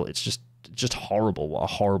as well. It's just horrible. What a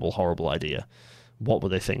horrible idea. What were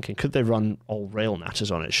they thinking? Could they run all rail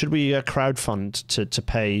natters on it? Should we crowdfund to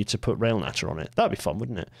pay to put rail natter on it? That'd be fun,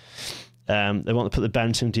 wouldn't it? They want to put the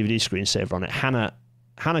bouncing DVD screensaver on it. Hannah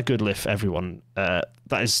Goodliff, everyone.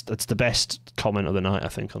 That's the best comment of the night, I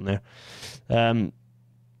think, on there. Anyway,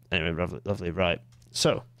 lovely. Right.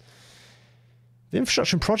 So, the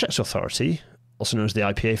Infrastructure and Projects Authority, also known as the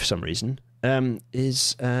IPA for some reason,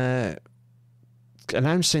 is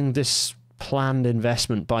announcing this planned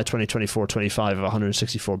investment by 2024-25 of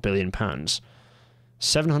 £164 billion.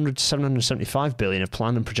 700 to 775 billion of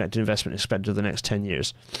planned and projected investment expected over the next 10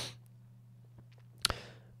 years.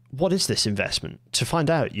 what is this investment? To find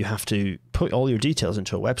out, you have to put all your details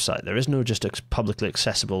into a website. There is no just a publicly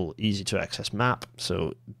accessible, easy to access map.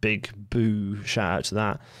 So big boo, shout out to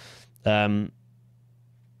that.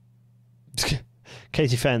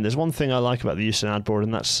 Katie Fenn, there's one thing I like about the Houston ad board,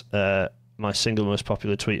 and that's my single most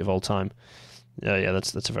popular tweet of all time. Yeah,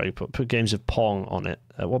 that's a very good put games of Pong on it.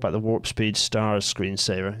 What about the Warp Speed Stars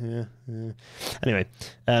screensaver? Yeah. Anyway,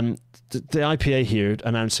 the IPA here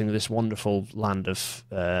announcing this wonderful land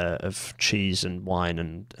of cheese and wine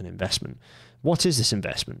and investment. What is this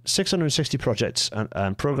investment? 660 projects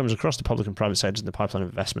and programs across the public and private sectors in the pipeline of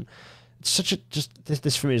investment. It's such a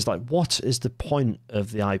this for me is like, what is the point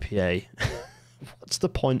of the IPA? What's the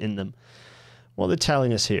point in them? What are they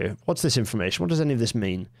telling us here? What's this information? What does any of this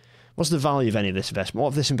mean? What's the value of any of this investment? What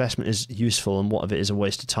if this investment is useful and what if it is a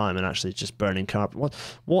waste of time and actually just burning carbon?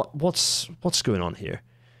 What's going on here?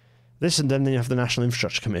 This, and then you have the National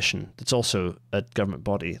Infrastructure Commission that's also a government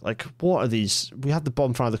body. Like, what are these? We have the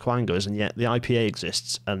bonfire of the Quangos, and yet the IPA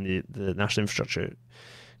exists and the National Infrastructure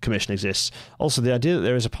Commission exists. Also, the idea that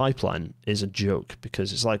there is a pipeline is a joke,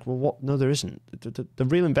 because it's like, well, what? No, there isn't. The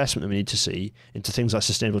real investment that we need to see into things like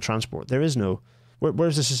sustainable transport, there is no.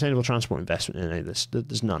 Where's the sustainable transport investment in any of this?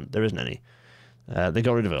 There's none. There isn't any. They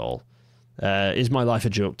got rid of it all. Is my life a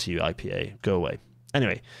joke to you, IPA? Go away.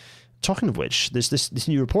 Anyway, talking of which, this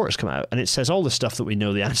new report has come out, and it says all the stuff that we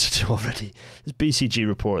know the answer to already. This BCG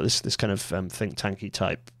report, this kind of think tanky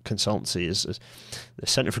type consultancy, is the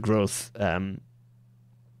Centre for Growth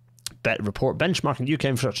report benchmarking UK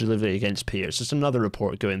infrastructure delivery against peers. Just another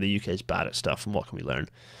report going, the UK is bad at stuff, and what can we learn?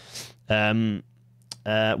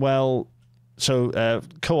 So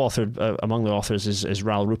co-authored among the authors is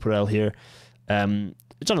Raoul Ruparel here.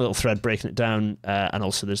 It's on a little thread breaking it down, and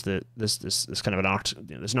also there's this kind of an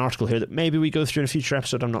there's an article here that maybe we go through in a future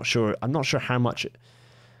episode. I'm not sure how much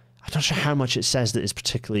it says that is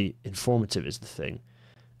particularly informative is the thing.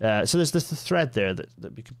 So there's the thread there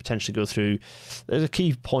that we could potentially go through. There's a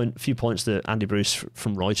few points that Andy Bruce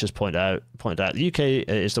from Reuters pointed out. The UK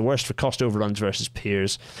is the worst for cost overruns versus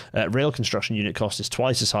peers. Rail construction unit cost is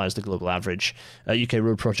twice as high as the global average. UK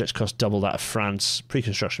road projects cost double that of France.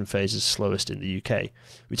 Pre-construction phase is slowest in the UK.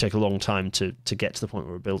 We take a long time to get to the point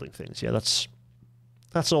where we're building things. Yeah, that's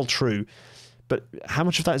all true. But how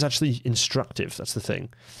much of that is actually instructive? That's the thing.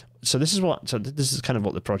 So this is kind of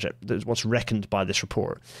what the project, what's reckoned by this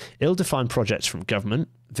report. Ill-defined projects from government,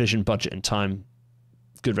 vision, budget, and time.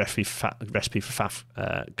 Good recipe for faff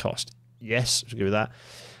cost. Yes, I agree with that.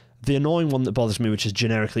 The annoying one that bothers me, which is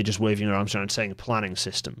generically just waving your arms around and saying a planning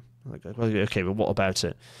system. Like, okay, but what about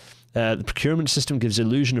it? The procurement system gives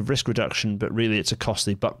illusion of risk reduction, but really it's a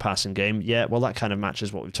costly buck-passing game. Yeah, well, that kind of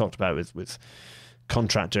matches what we've talked about with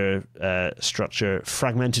contractor structure,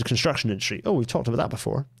 fragmented construction industry. Oh, we've talked about that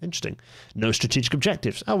before. Interesting. No strategic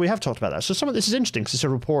objectives. Oh, we have talked about that. So some of this is interesting because it's a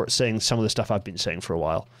report saying some of the stuff I've been saying for a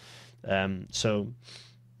while.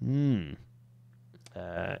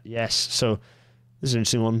 Yes. So this is an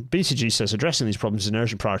interesting one. BCG says addressing these problems is an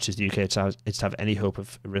urgent priority to the UK. It's to have any hope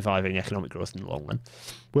of reviving economic growth in the long run.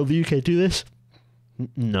 Will the UK do this?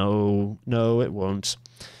 No, it won't.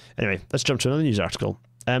 Anyway, let's jump to another news article.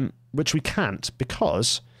 Which we can't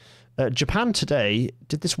because Japan Today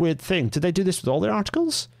did this weird thing. Did they do this with all their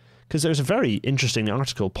articles? Because there's a very interesting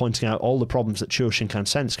article pointing out all the problems that Chuo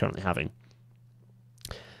Shinkansen is currently having.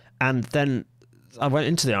 And then I went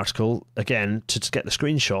into the article again to get the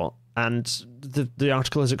screenshot, and the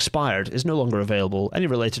article has expired, is no longer available. Any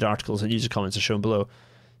related articles and user comments are shown below.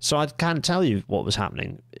 So I can't tell you what was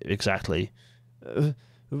happening exactly.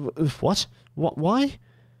 What? Why?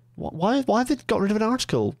 Why have they got rid of an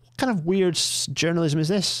article? What kind of weird journalism is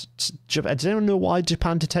this? Does anyone know why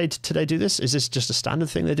Japan Today do this? Is this just a standard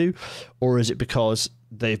thing they do? Or is it because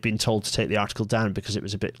they've been told to take the article down because it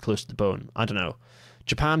was a bit close to the bone? I don't know.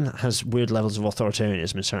 Japan has weird levels of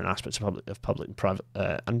authoritarianism in certain aspects of public and private,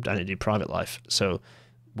 and indeed private life. So,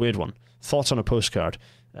 weird one. Thoughts on a postcard.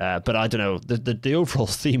 But I don't know. The overall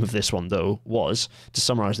theme of this one, though, was, to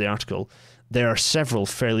summarise the article, there are several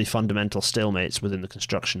fairly fundamental stalemates within the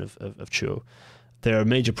construction of Chuo. There are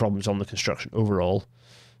major problems on the construction overall,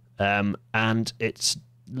 and it's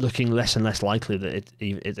looking less and less likely that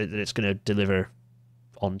it's going to deliver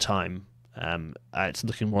on time. It's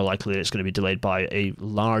looking more likely that it's going to be delayed by a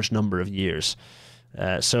large number of years.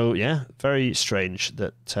 So yeah, very strange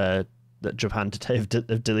that Japan Today have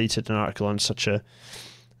deleted an article on such a.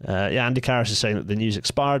 Andy Karras is saying that the news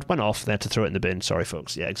expired, went off, they had to throw it in the bin. Sorry,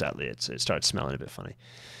 folks. Yeah, exactly. It started smelling a bit funny.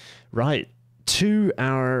 Right. To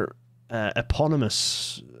our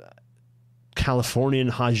eponymous Californian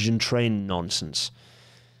hydrogen train nonsense.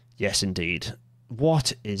 Yes, indeed.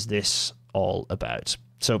 What is this all about?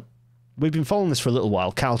 So we've been following this for a little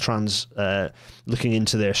while. Caltrans looking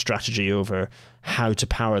into their strategy over how to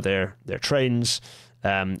power their trains,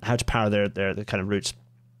 how to power their kind of routes.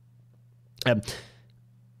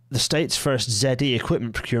 The state's first ZE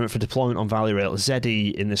equipment procurement for deployment on Valley Rail. ZE,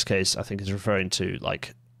 in this case, I think is referring to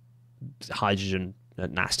like hydrogen,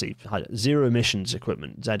 nasty, zero emissions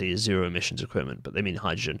equipment. ZE is zero emissions equipment, but they mean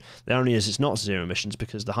hydrogen. The irony is it's not zero emissions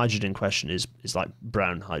because the hydrogen in question is like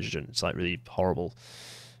brown hydrogen. It's like really horrible,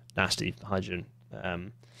 nasty hydrogen.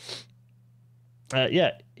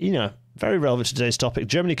 Very relevant to today's topic.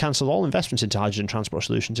 Germany cancelled all investments into hydrogen transport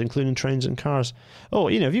solutions, including trains and cars. Oh,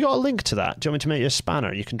 have you got a link to that? Do you want me to make you a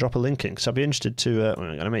spanner? You can drop a link in, because I'd be interested to... I'm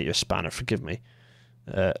going to make you a spanner, forgive me.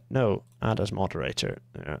 No, add as moderator.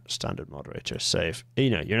 Standard moderator, save.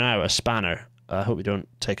 You're now a spanner. I hope you don't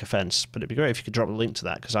take offence, but it'd be great if you could drop a link to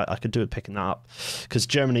that, because I could do with picking that up. Because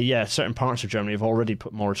Germany, certain parts of Germany have already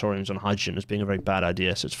put moratoriums on hydrogen as being a very bad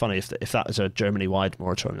idea. So it's funny if that is a Germany-wide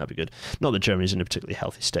moratorium, that'd be good. Not that Germany's in a particularly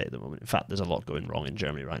healthy state at the moment. In fact, there's a lot going wrong in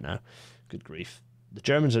Germany right now. Good grief. The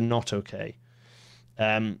Germans are not okay.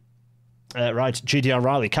 Right, GDR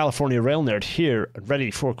Riley, California Rail Nerd here, ready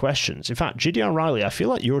for questions. In fact, GDR Riley, I feel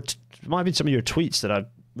like it might be some of your tweets that I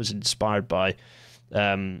was inspired by.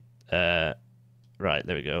 Right,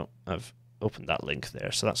 there we go. I've opened that link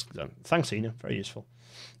there, so that's done. Thanks, Ina. Very useful.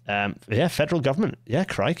 Federal government. Yeah,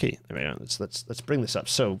 crikey. There we go. Let's bring this up.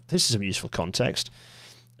 So this is some useful context.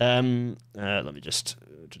 Let me just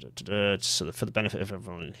so for the benefit of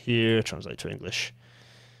everyone in here, translate to English.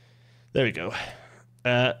 There we go.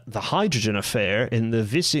 The hydrogen affair in the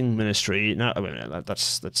Wissing ministry. Now, wait a minute.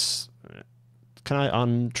 That's. Can I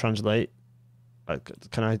untranslate?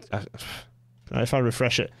 Can I? If I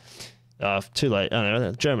refresh it. Too late.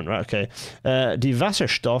 German, right, okay. Die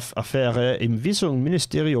Wasserstoffaffäre im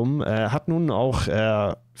Wissing-Ministerium hat nun auch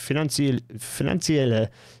finanzielle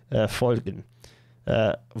Folgen.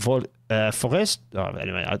 Forest.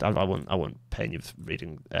 Anyway, I won't pain you with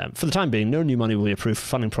reading. For the time being, no new money will be approved for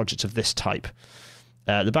funding projects of this type.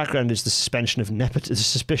 The background is the suspicion of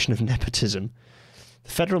nepotism. The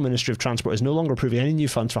Federal Ministry of Transport is no longer approving any new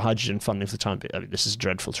funds for hydrogen funding for the time being. I mean, this is a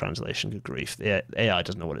dreadful translation, good grief. The AI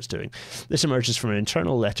doesn't know what it's doing. This emerges from an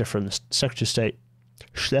internal letter from the Secretary of State,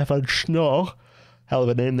 Stefan Schnorr. Hell of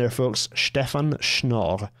a name there, folks. Stefan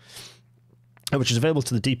Schnorr. Which is available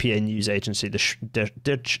to the DPA news agency,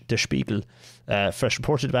 Der Spiegel, first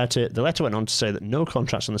reported about it. The letter went on to say that no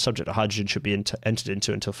contracts on the subject of hydrogen should be entered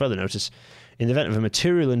into until further notice. In the event of a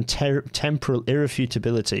material and temporal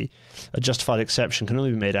irrefutability, a justified exception can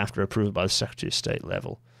only be made after approval by the Secretary of State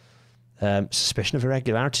level. Suspicion of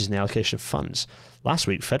irregularities in the allocation of funds. Last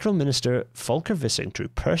week, Federal Minister Volker Wissing drew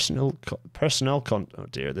oh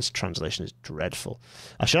dear, this translation is dreadful.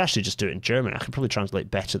 I should actually just do it in German. I could probably translate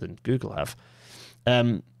better than Google have.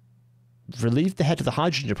 Relieved the head of the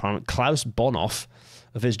hydrogen department, Klaus Bonhoff,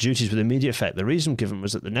 of his duties with immediate effect. The reason given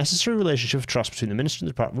was that the necessary relationship of trust between the minister and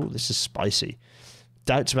the department... Oh, this is spicy.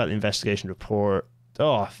 Doubts about the investigation report.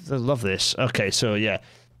 Oh, I love this. Okay, so yeah.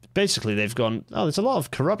 Basically, they've gone, there's a lot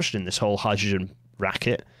of corruption in this whole hydrogen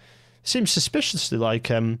racket. Seems very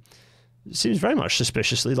much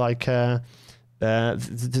suspiciously like the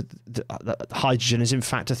hydrogen is in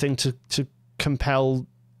fact a thing to compel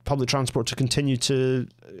public transport to continue to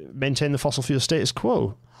maintain the fossil fuel status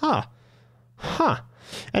quo.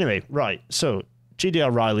 Anyway, right, so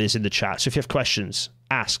GDR Riley is in the chat, so if you have questions,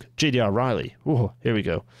 ask GDR Riley. Oh, here we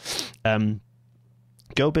go.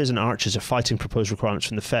 GoBiz and Arches are fighting proposed requirements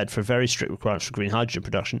from the Fed for very strict requirements for green hydrogen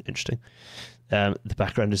production. Interesting. The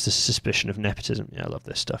background is the suspicion of nepotism. Yeah, I love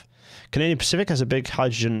this stuff. Canadian Pacific has a big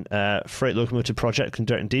hydrogen freight locomotive project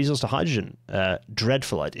converting diesels to hydrogen.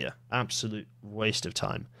 Dreadful idea. Absolute waste of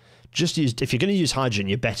time. If you're going to use hydrogen,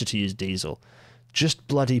 you're better to use diesel. Just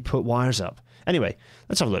bloody put wires up. Anyway,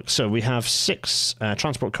 let's have a look. So we have 6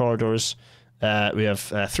 transport corridors. We have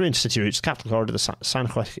 3 intercity routes. Capital Corridor, the San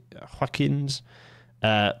Joaquins.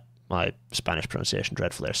 My Spanish pronunciation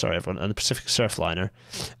dreadful there, sorry everyone. And the Pacific Surfliner.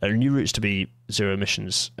 New routes to be zero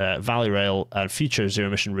emissions. Valley Rail and future zero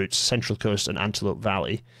emission routes, Central Coast and Antelope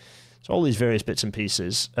Valley. So all these various bits and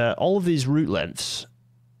pieces. All of these route lengths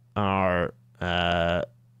are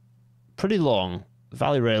pretty long.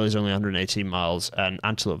 Valley Rail is only 118 miles and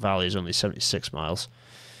Antelope Valley is only 76 miles.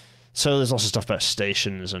 So there's lots of stuff about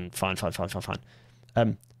stations and fine. You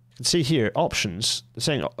can see here, options. They're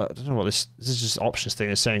saying, I don't know what this is just options thing.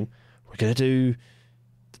 They're saying, we're going to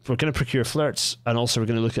procure flirts and also we're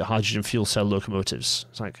going to look at hydrogen fuel cell locomotives.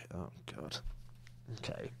 It's like, oh God.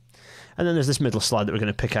 Okay. And then there's this middle slide that we're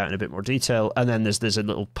going to pick out in a bit more detail. And then there's a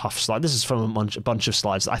little puff slide. This is from a bunch of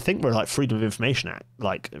slides that I think were like Freedom of Information Act,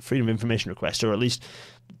 like Freedom of Information request, or at least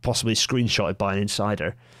possibly screenshotted by an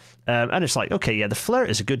insider. And it's like, okay, yeah, the Flirt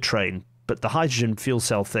is a good train, but the hydrogen fuel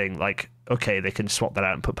cell thing, like, okay, they can swap that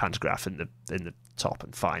out and put pantograph in the top,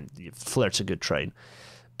 and fine, the Flirt's a good train.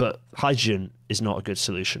 But hydrogen is not a good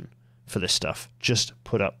solution for this stuff. Just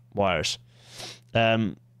put up wires.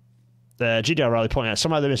 GDR Riley pointing out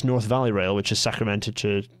somehow there is North Valley Rail, which is sacramented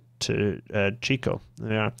to Chico. There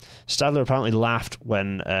we are. Stadler apparently laughed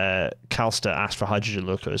when Calsta asked for hydrogen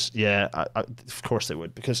locos. Yeah, of course they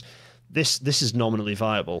would, because this is nominally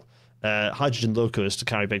viable. Hydrogen locos to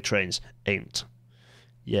carry big trains ain't.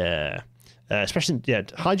 Yeah. Especially, yeah,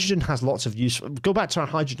 hydrogen has lots of use. Go back to our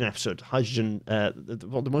hydrogen episode. Hydrogen,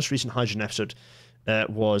 the most recent hydrogen episode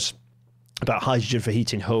was about hydrogen for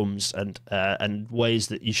heating homes and ways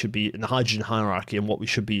that you should be in the hydrogen hierarchy and what we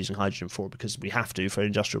should be using hydrogen for, because we have to for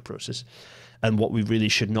industrial process, and what we really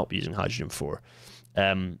should not be using hydrogen for.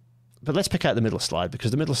 But let's pick out the middle slide,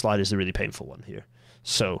 because the middle slide is the really painful one here.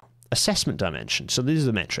 So assessment dimension. So these are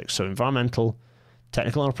the metrics. So environmental,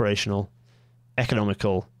 technical and operational,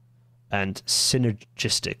 economical, and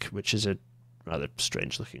synergistic, which is a rather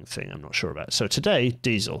strange looking thing I'm not sure about. So today,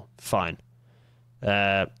 diesel, fine.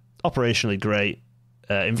 Operationally great,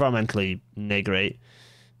 environmentally nay great,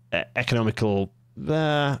 economical,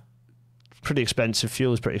 pretty expensive,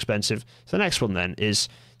 fuel is pretty expensive. So the next one then is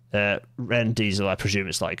Ren diesel. I presume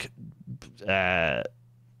it's like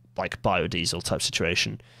biodiesel type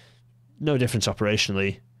situation. No difference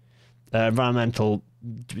operationally. Environmental,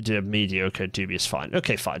 mediocre, dubious, fine.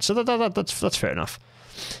 Okay, fine. So that's fair enough.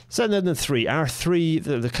 So then the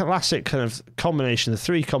the classic kind of combination, the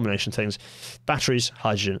three combination things: batteries,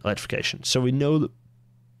 hydrogen, electrification. So we know that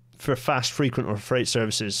for fast, frequent, or freight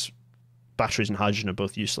services, batteries and hydrogen are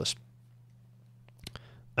both useless.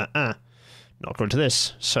 Not according to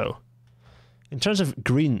this. So, in terms of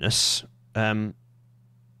greenness,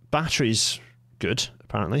 batteries good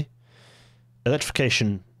apparently,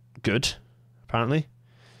 electrification good apparently,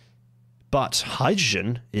 but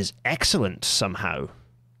hydrogen is excellent somehow.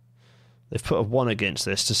 They've put a 1 against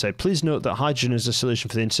this to say, please note that hydrogen as a solution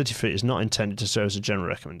for the in-city fleet is not intended to serve as a general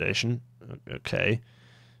recommendation. Okay.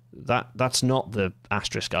 That's not the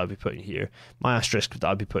asterisk I would be putting here. My asterisk that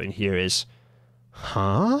I'd be putting here is,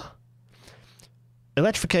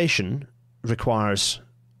 electrification requires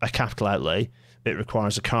a capital outlay. It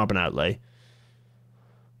requires a carbon outlay.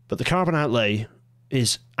 But the carbon outlay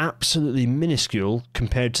is absolutely minuscule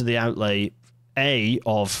compared to the outlay, A,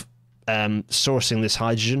 of sourcing this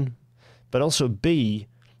hydrogen, but also B,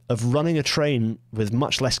 of running a train with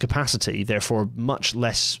much less capacity, therefore much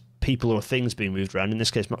less people or things being moved around, in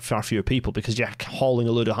this case far fewer people, because you're hauling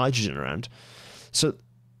a load of hydrogen around. So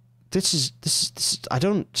this is I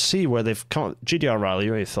don't see where they've come. GDR Riley,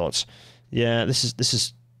 what are your thoughts? Yeah, this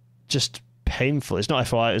is just painful. It's not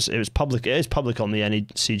FYI, it was public. It is public on the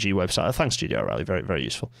NECG website. Thanks, GDR Riley, very, very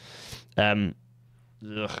useful.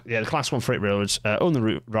 Yeah, the Class 1 freight railroads own the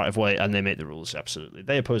route right of way, and they make the rules, absolutely.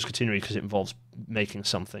 They oppose catenary because it involves making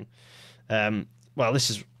something. Well, this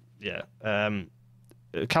is, yeah.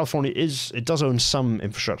 California does own some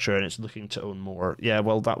infrastructure, and it's looking to own more. Yeah,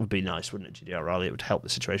 well, that would be nice, wouldn't it, GDR Riley? It would help the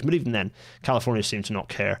situation. But even then, California seems to not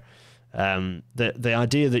care. The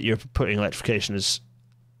idea that you're putting electrification is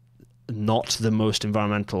not the most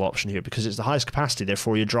environmental option here, because it's the highest capacity,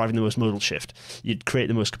 therefore you're driving the most modal shift. You create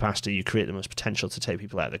the most capacity, you create the most potential to take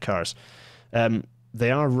people out of their cars.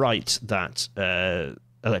 They are right that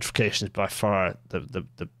electrification is by far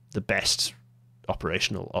the best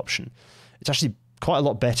operational option. It's actually quite a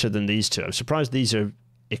lot better than these two. I'm surprised these are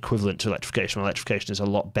equivalent to electrification. Electrification is a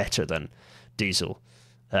lot better than diesel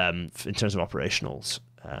in terms of operationals.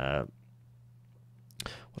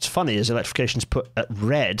 What's funny is electrification's put at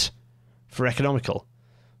red for economical.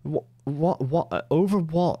 What over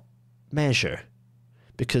what measure?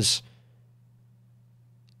 Because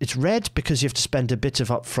it's red because you have to spend a bit of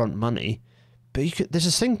upfront money, but there's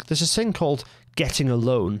a thing called getting a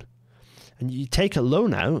loan, and you take a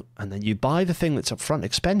loan out and then you buy the thing that's upfront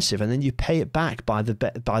expensive, and then you pay it back by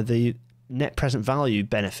the net present value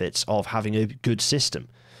benefits of having a good system.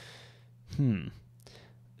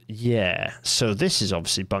 Yeah, so this is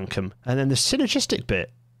obviously bunkum, and then the synergistic bit.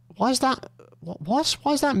 Why is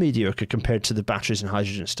that mediocre compared to the batteries and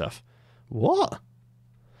hydrogen stuff? What?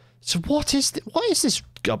 So what is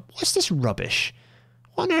this rubbish?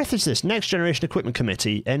 What on earth is this? Next Generation Equipment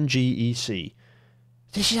Committee, NGEC.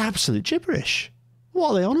 This is absolute gibberish. What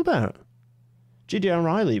are they on about? GDR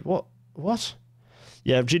Riley, what?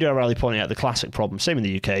 Yeah, GDR Rally pointing out the classic problem. Same in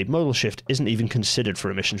the UK. Modal shift isn't even considered for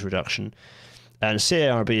emissions reduction. And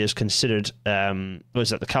CARB is considered, what is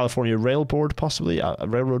that, the California Rail Board, possibly? A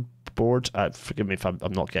railroad board? Forgive me if I'm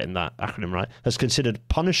not getting that acronym right. Has considered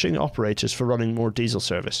punishing operators for running more diesel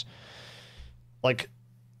service. Like,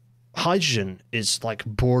 hydrogen is like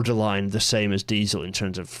borderline the same as diesel in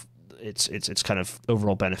terms of its kind of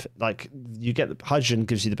overall benefit. Like, you get hydrogen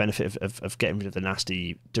gives you the benefit of getting rid of the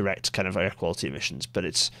nasty direct kind of air quality emissions, but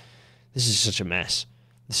this is such a mess.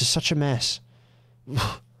 This is such a mess.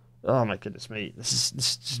 Oh my goodness me! This is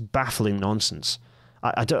just baffling nonsense.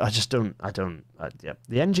 Yeah. The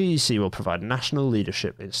NGEC will provide national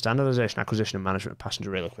leadership in standardization, acquisition, and management of passenger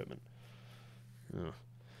rail equipment. Oh.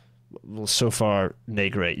 Well, so far, nay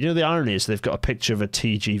great. You know, the irony is they've got a picture of a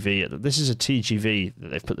TGV. This is a TGV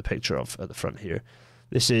that they've put the picture of at the front here.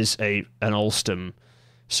 This is an Alstom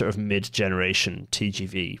sort of mid-generation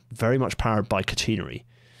TGV, very much powered by catenary.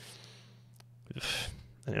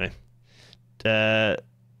 Anyway,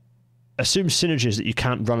 assume synergies that you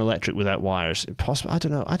can't run electric without wires. Impossible. I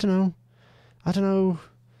don't know. The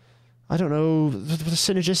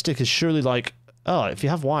synergistic is surely like, oh, if you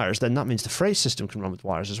have wires, then that means the freight system can run with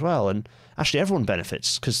wires as well. And actually, everyone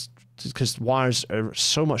benefits because wires are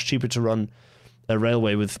so much cheaper to run a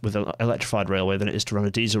railway with an electrified railway than it is to run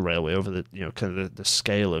a diesel railway over the kind of the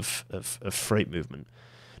scale of freight movement.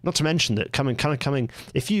 Not to mention that coming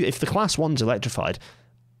if the class 1's electrified,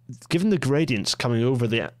 given the gradients coming over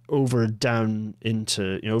down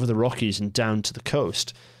into over the Rockies and down to the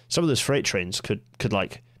coast, some of those freight trains could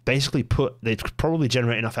like basically they'd probably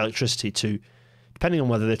generate enough electricity to, depending on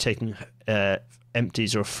whether they're taking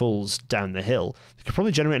empties or fulls down the hill, they could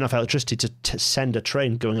probably generate enough electricity to send a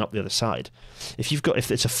train going up the other side. If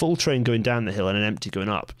it's a full train going down the hill and an empty going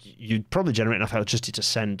up, you'd probably generate enough electricity to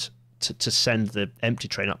send the empty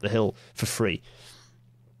train up the hill for free.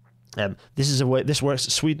 This is a way this works.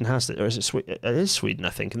 Sweden has it, or is it Sweden? It is Sweden, I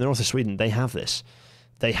think. In the north of Sweden, they have this.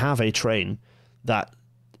 They have a train that,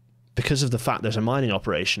 because of the fact there's a mining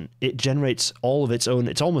operation, it generates all of its own.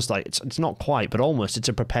 It's almost like it's not quite, but almost. It's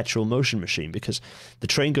a perpetual motion machine because the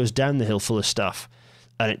train goes down the hill full of stuff,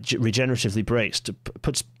 and it regeneratively brakes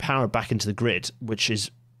puts power back into the grid, which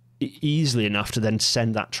is easily enough to then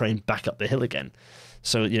send that train back up the hill again.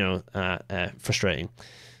 So frustrating.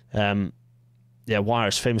 Yeah,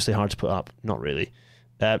 wires famously hard to put up. Not really.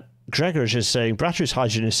 Gregor is just saying batteries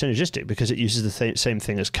hydrogen is synergistic because it uses the same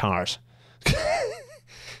thing as cars.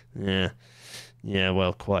 Yeah,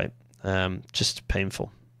 well, quite. Just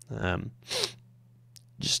painful.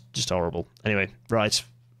 Just horrible. Anyway, right.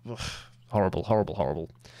 Ugh, horrible.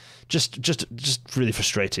 Just really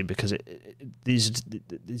frustrating because it's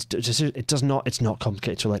not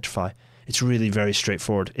complicated to electrify. It's really very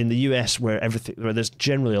straightforward. In the US, where there's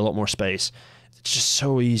generally a lot more space, it's just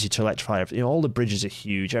so easy to electrify everything. all the bridges are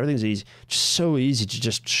huge. Everything's easy. Just so easy to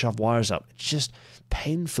just shove wires up. It's just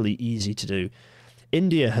painfully easy to do.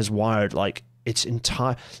 India has wired like its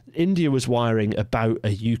entire... India was wiring about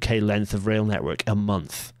a UK length of rail network a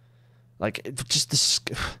month. Like, just this...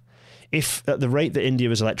 If at the rate that India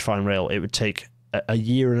was electrifying rail, it would take a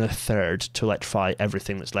year and a third to electrify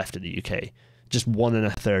everything that's left in the UK. Just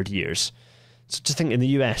 1.5 years. So just think in the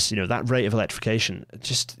US, that rate of electrification,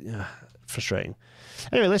 just frustrating.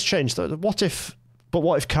 Anyway, let's change. What if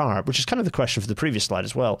car, which is kind of the question for the previous slide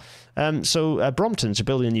as well. So Bromptons are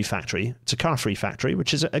building a new factory. It's a car-free factory,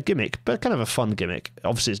 which is a gimmick, but kind of a fun gimmick.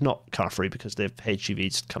 Obviously, it's not car-free because they have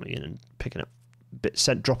HGVs coming in and picking up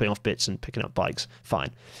dropping off bits and picking up bikes.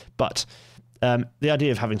 Fine. But the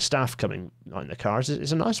idea of having staff coming in the cars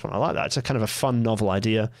is a nice one. I like that. It's a kind of a fun, novel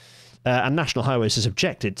idea. And National Highways has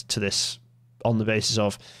objected to this on the basis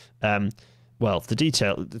of, the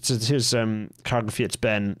detail. Here's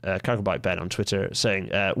Cargo Bike Ben on Twitter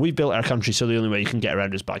saying, we built our country so the only way you can get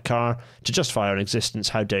around is by car. To justify our own existence,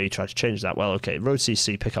 how dare you try to change that? Well, okay, Road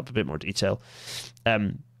CC pick up a bit more detail.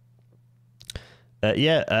 The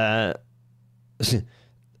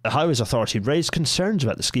Highways Authority raised concerns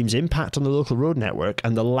about the scheme's impact on the local road network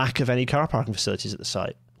and the lack of any car parking facilities at the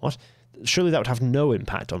site. What? Surely that would have no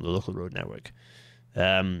impact on the local road network.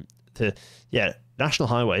 National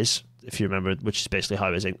Highways, if you remember, which is basically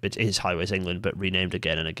Highways, it is Highways England, but renamed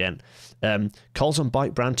again and again, calls on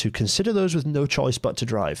Bike Brand to consider those with no choice but to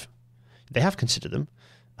drive. They have considered them,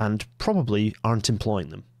 and probably aren't employing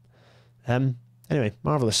them. Anyway,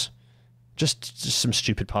 marvellous. Just some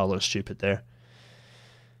stupid pile of stupid there.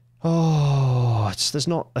 Oh, there's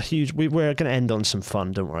not a huge. We're going to end on some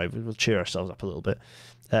fun. Don't worry. We'll cheer ourselves up a little bit.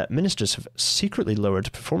 Ministers have secretly lowered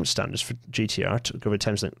performance standards for GTR, to Government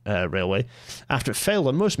Thameslink Railway, after it failed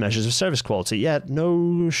on most measures of service quality. Yeah,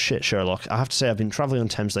 no shit, Sherlock. I have to say, I've been travelling on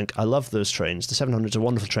Thameslink. I love those trains. The 700s are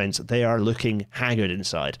wonderful trains. They are looking haggard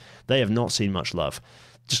inside. They have not seen much love.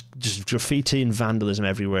 Just graffiti and vandalism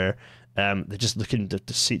everywhere. They're just looking. The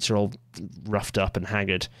seats are all roughed up and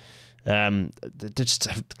haggard. They just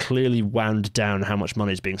have clearly wound down how much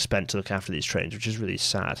money is being spent to look after these trains, which is really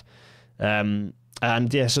sad.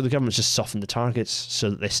 And yeah, so the government's just softened the targets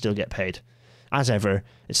so that they still get paid. As ever,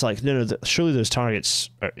 it's like, no, surely those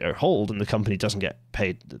targets are hold and the company doesn't get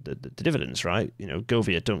paid the dividends, right?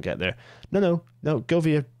 Govia don't get there. No,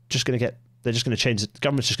 Govia they're just going to change it. The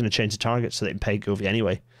government's just going to change the target so they can pay Govia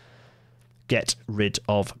anyway. Get rid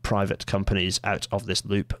of private companies out of this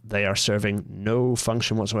loop. They are serving no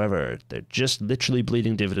function whatsoever. They're just literally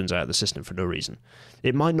bleeding dividends out of the system for no reason.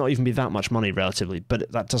 It might not even be that much money relatively,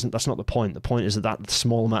 but that's not the point. The point is that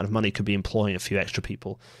small amount of money could be employing a few extra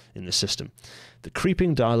people in the system. The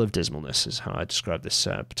creeping dial of dismalness is how I describe this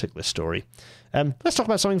particular story. Let's talk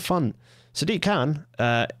about something fun. Sadiq Khan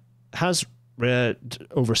has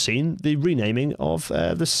overseen the renaming of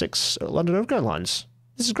the 6 London Overground lines.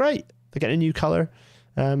 This is great. They're getting a new colour.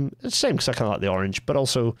 It's the same because I kind of like the orange, but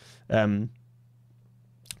also, they've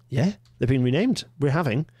been renamed. We're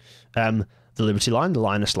having the Liberty line, the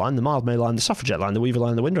Lioness line, the Mildmay line, the Suffragette line, the Weaver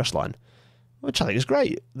line, the Windrush line, which I think is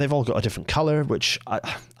great. They've all got a different colour, which I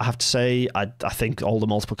have to say, I think all the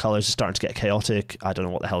multiple colours are starting to get chaotic. I don't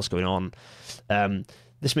know what the hell's going on.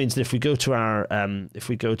 This means that if we go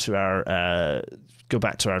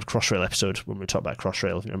back to our Crossrail episode when we talk about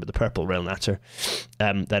Crossrail, if you remember the purple rail natter,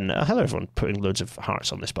 then hello everyone, putting loads of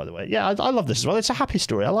hearts on this, by the way. Yeah, I love this as well. It's a happy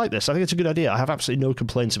story. I like this. I think it's a good idea. I have absolutely no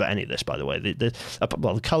complaints about any of this, by the way.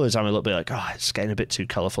 The colours, I'm a little bit like, it's getting a bit too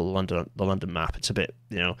colourful, the London map. It's a bit,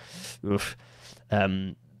 oof.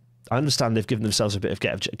 I understand they've given themselves a bit of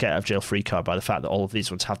get out of jail free card by the fact that all of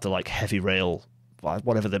these ones have the heavy rail,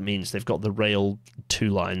 whatever that means. They've got the rail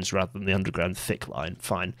 2 lines rather than the underground thick line.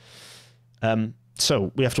 Fine.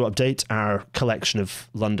 So we have to update our collection of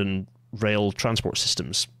London rail transport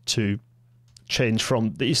systems to change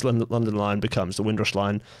from the East London line becomes the Windrush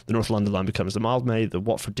line, the North London line becomes the Mildmay, the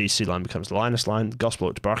Watford DC line becomes the Lioness line, the Gospel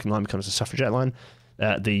Oak to Barking line becomes the Suffragette line,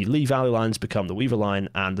 the Lee Valley lines become the Weaver line,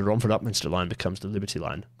 and the Romford Upminster line becomes the Liberty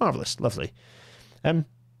line. Marvellous, lovely. Of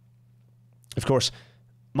course,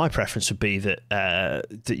 my preference would be that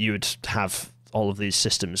you would have all of these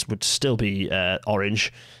systems would still be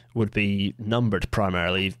orange, would be numbered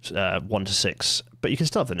primarily 1 to 6, but you can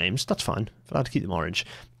still have the names. That's fine. I'd like to keep them orange.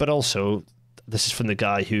 But also, this is from the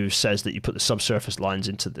guy who says that you put the subsurface lines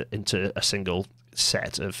into a single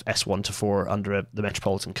set of S1 to 4 under the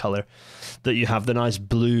metropolitan colour. That you have the nice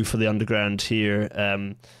blue for the underground here,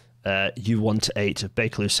 U1 to 8 of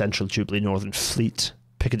Bakerloo Central, Jubilee Northern Fleet,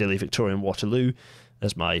 Piccadilly, Victoria and Waterloo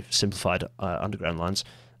as my simplified underground lines.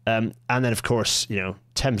 And then, of course,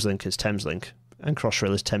 Thameslink is Thameslink, and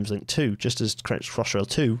Crossrail is Thameslink 2, just as Crossrail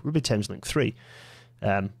 2 would be Thameslink 3.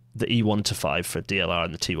 The E1 to 5 for DLR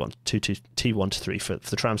and the T1 to 3 for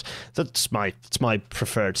the trams. It's my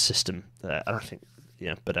preferred system. And I think,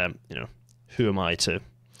 who am I to?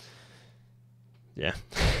 Yeah,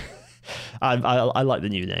 I like the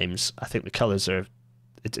new names. I think the colours are,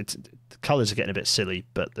 the colours are getting a bit silly,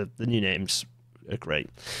 but the new names are great.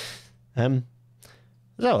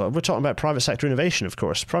 So we're talking about private sector innovation, of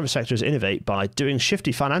course. Private sectors innovate by doing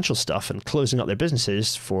shifty financial stuff and closing up their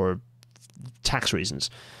businesses for tax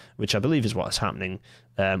reasons, which I believe is what's happening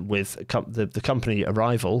with the company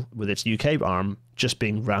Arrival, with its UK arm, just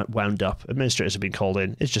being wound up. Administrators have been called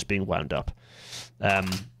in. It's just being wound up.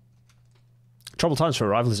 Troubled times for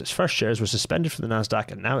Arrival as its first shares were suspended from the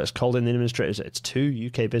NASDAQ, and now it's called in the administrators at its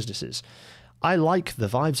 2 UK businesses. I like the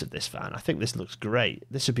vibes of this van. I think this looks great.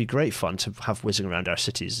 This would be great fun to have whizzing around our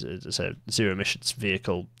cities as a zero emissions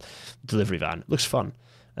vehicle delivery van. It looks fun.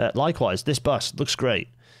 Likewise, this bus looks great.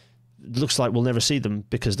 It looks like we'll never see them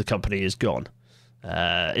because the company is gone.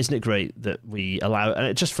 Isn't it great that we allow,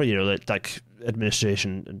 and just for like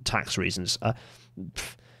administration and tax reasons?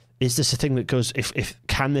 Is this a thing that goes? If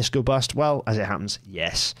can this go bust? Well, as it happens,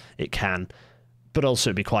 yes, it can. But also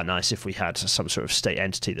it'd be quite nice if we had some sort of state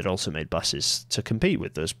entity that also made buses to compete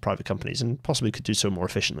with those private companies and possibly could do so more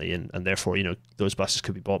efficiently, and therefore, those buses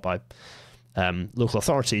could be bought by local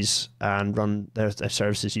authorities and run their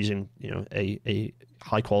services using, a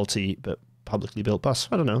high quality but publicly built bus.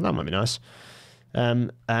 I don't know, that might be nice.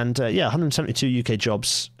 172 UK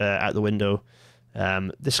jobs out the window.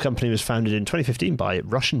 This company was founded in 2015 by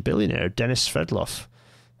Russian billionaire Denis Sverdlov.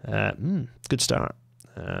 Good start.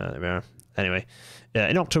 There we are. Anyway,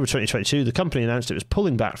 in October 2022, the company announced it was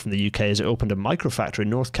pulling back from the UK as it opened a microfactory in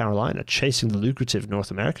North Carolina, chasing the lucrative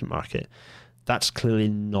North American market. That's clearly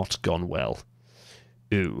not gone well.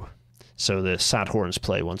 Ooh. So the sad horns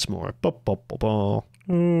play once more.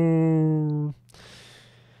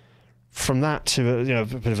 From that to a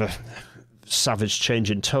bit of a savage change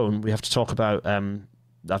in tone, we have to talk about.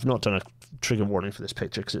 I've not done a trigger warning for this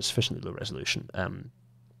picture because it's sufficiently low resolution.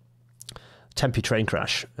 Tempe train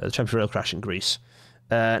crash, the Tempe rail crash in Greece.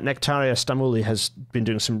 Nectaria Stamouli has been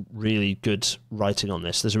doing some really good writing on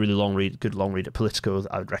this. There's a really good long read at Politico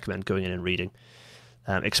that I would recommend going in and reading,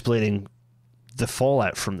 explaining the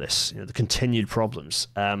fallout from this, the continued problems.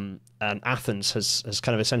 And Athens has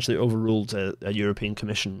kind of essentially overruled a European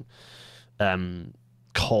Commission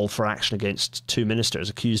call for action against two ministers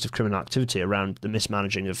accused of criminal activity around the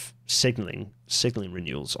mismanaging of signalling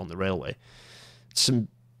renewals on the railway. Some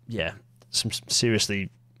seriously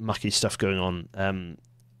mucky stuff going on.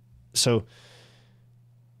 So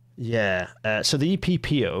the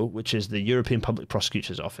EPPO, which is the European Public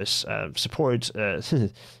Prosecutor's Office, supported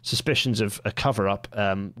suspicions of a cover-up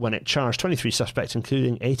when it charged 23 suspects,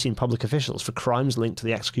 including 18 public officials, for crimes linked to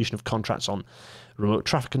the execution of contracts on remote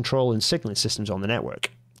traffic control and signalling systems on the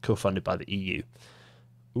network, co-funded by the EU.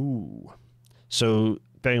 Ooh. So,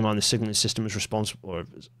 bearing in mind the signalling system was responsible, or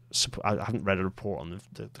I haven't read a report on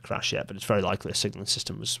the crash yet, but it's very likely a signalling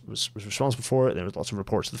system was responsible for it. There was lots of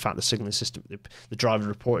reports of the fact the signalling system, the driver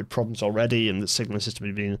reported problems already, and the signalling system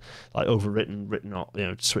had been like overwritten, written off,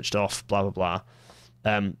 switched off, blah blah blah.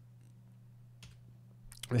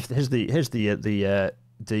 Here's the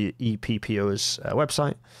EPPO's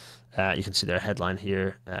website. You can see their headline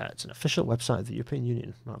here. It's an official website of the European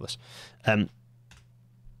Union. Marvelous.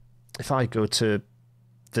 If I go to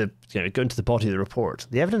go into the body of the report,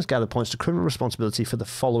 the evidence gathered points to criminal responsibility for the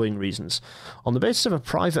following reasons. On the basis of a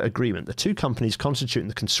private agreement, the two companies constituting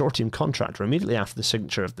the consortium contractor immediately after the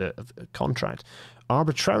signature of the contract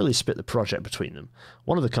arbitrarily split the project between them.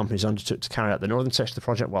 One of the companies undertook to carry out the northern section of the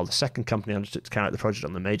project, while the second company undertook to carry out the project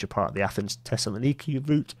on the major part of the Athens-Thessaloniki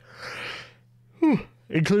route,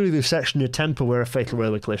 including the section near Tempe where a fatal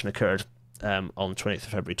railway collision occurred on 20th of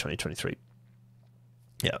February 2023.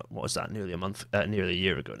 Yeah, what was that? Nearly a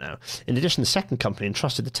year ago now. In addition, the second company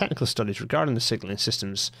entrusted the technical studies regarding the signalling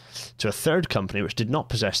systems to a third company which did not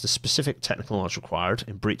possess the specific technical knowledge required,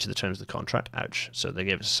 in breach of the terms of the contract. Ouch. So they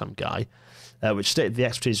gave it to some guy, which stated the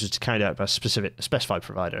expertise was to carry out by a specified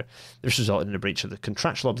provider. This resulted in a breach of the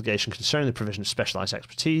contractual obligation concerning the provision of specialised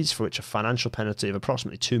expertise, for which a financial penalty of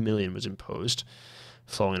approximately $2 million was imposed,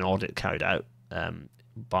 following an audit carried out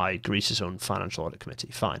by Greece's own Financial Audit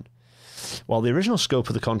Committee. Fine. While the original scope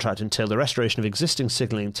of the contract entailed the restoration of existing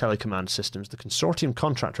signalling and telecommand systems, the consortium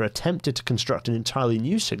contractor attempted to construct an entirely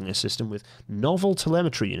new signalling system with novel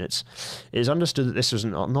telemetry units. It is understood that this was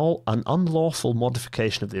an unlawful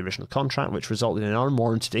modification of the original contract, which resulted in an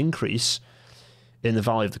unwarranted increase in the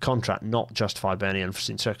value of the contract, not justified by any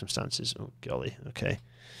unforeseen circumstances. Oh, golly, okay.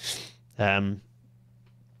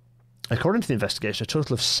 According to the investigation, a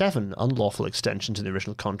total of 7 unlawful extensions in the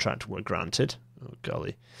original contract were granted. Oh,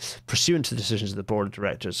 golly. Pursuant to the decisions of the board of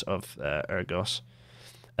directors of Ergos.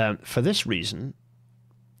 For this reason,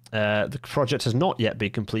 the project has not yet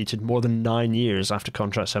been completed more than 9 years after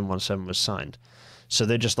contract 717 was signed. So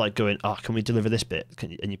they're just like going, can we deliver this bit?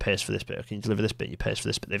 And you pay us for this bit? Or can you deliver this bit and you pay us for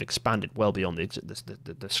this bit? They've expanded well beyond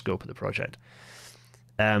the scope of the project.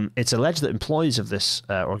 It's alleged that employees of this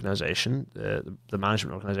organisation, the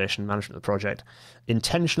management organisation, management of the project,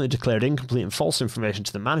 intentionally declared incomplete and false information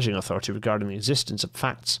to the managing authority regarding the existence of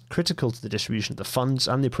facts critical to the distribution of the funds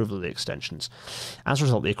and the approval of the extensions. As a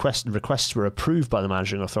result, the requests were approved by the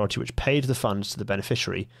managing authority, which paid the funds to the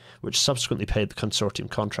beneficiary, which subsequently paid the consortium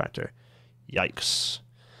contractor. Yikes.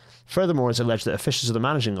 Furthermore, it's alleged that officials of the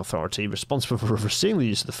managing authority responsible for overseeing the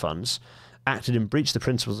use of the funds acted in breach of the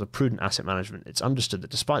principles of prudent asset management. It's understood that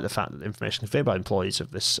despite the fact that the information conveyed by employees of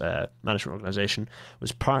this management organisation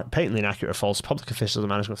was patently inaccurate or false, public officials of the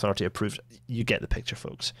management authority approved. You get the picture,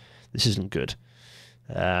 folks. This isn't good.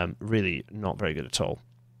 Really not very good at all.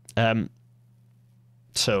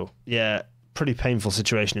 So, yeah, pretty painful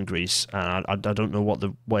situation in Greece. And I don't know what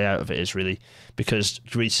the way out of it is, really, because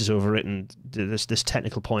Greece has overwritten, this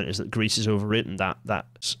technical point is that Greece has overwritten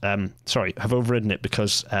have overridden it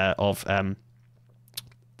because of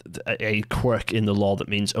a quirk in the law that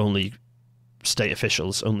means only state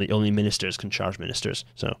officials, only ministers can charge ministers.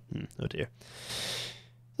 So, oh dear.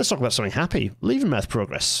 Let's talk about something happy. Leavenmouth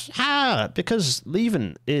progress. Because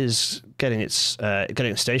Leven is getting its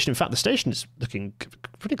station. In fact, the station is looking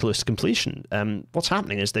pretty close to completion. What's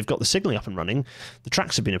happening is they've got the signalling up and running, the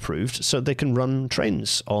tracks have been approved, so they can run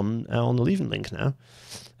trains on the Leven link now.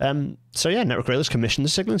 So yeah, Network Rail has commissioned the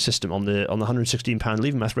signalling system on the £116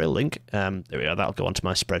 Levenmouth rail link. There we are. That'll go onto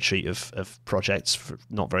my spreadsheet of projects for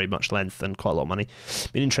not very much length and quite a lot of money,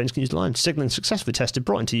 meaning trains can use the line. Signalling successfully tested,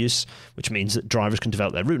 brought into use, which means that drivers can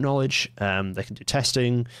develop their route knowledge. They can do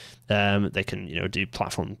testing. They can do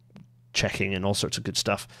platform checking and all sorts of good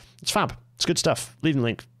stuff. It's fab. It's good stuff. Leven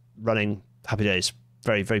link running. Happy days.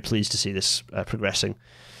 Very, very pleased to see this progressing.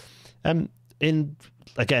 In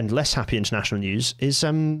again, less happy international news is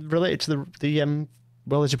related to the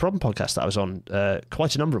Well, There's a Problem podcast that I was on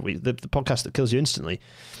quite a number of weeks. The podcast that kills you instantly.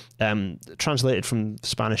 Translated from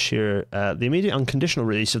Spanish here, the immediate unconditional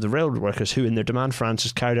release of the railroad workers who, in their demand for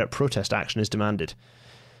answers, carried out protest action is demanded.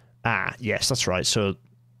 Ah, yes, that's right. So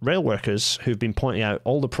rail workers who've been pointing out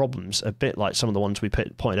all the problems, a bit like some of the ones we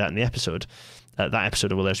pointed out in the episode, that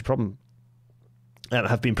episode of Well, There's a Problem,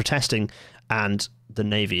 have been protesting, and the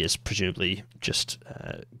Navy has presumably just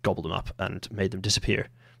gobbled them up and made them disappear,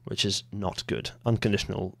 which is not good.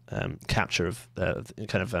 Unconditional capture of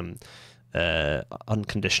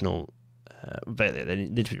unconditional. They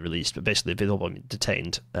need to be released, but basically they've all been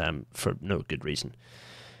detained for no good reason.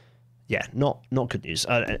 Yeah, not good news.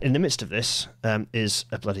 In the midst of this is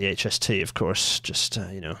a bloody HST, of course. Just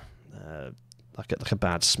like a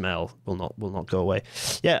bad smell will not go away.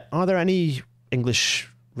 Yeah, are there any English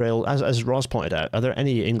rail, as Roz pointed out, are there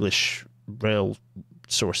any English rail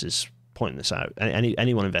sources pointing this out?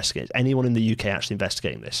 Anyone investigating? Anyone in the UK actually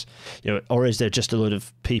investigating this? Or is there just a load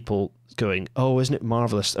of people going, "Oh, isn't it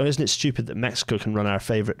marvelous? Oh, isn't it stupid that Mexico can run our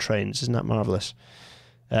favourite trains? Isn't that marvelous?"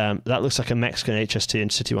 That looks like a Mexican HST in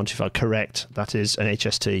City 125. Correct. That is an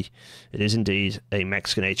HST. It is indeed a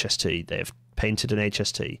Mexican HST. They have painted an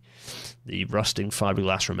HST. The rusting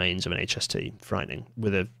fiberglass remains of an HST. Frightening.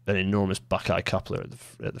 With an enormous Buckeye coupler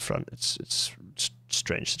at the front. It's a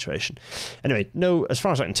strange situation. Anyway, no, as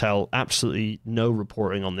far as I can tell, absolutely no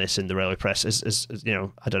reporting on this in the railway press.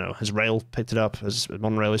 I don't know. Has Rail picked it up? Has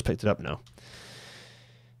Modern Railways picked it up? No.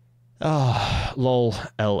 Lol,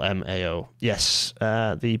 LMAO. Yes,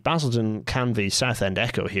 the Basildon Canvey Southend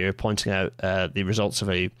Echo here pointing out the results of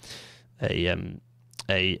an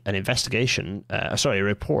investigation, a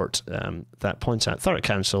report that points out Thurrock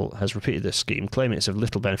Council has repeated this scheme, claiming it's of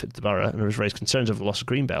little benefit to the borough and has raised concerns over the loss of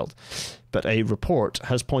Greenbelt. But a report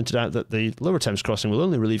has pointed out that the Lower Thames crossing will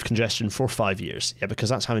only relieve congestion for 5 years. Yeah, because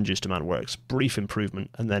that's how induced demand works. Brief improvement,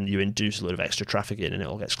 and then you induce a load of extra traffic in and it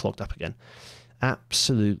all gets clogged up again.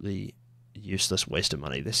 Absolutely useless waste of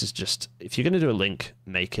money. This is just, if you're going to do a link,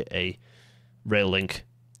 make it a rail link.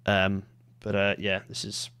 This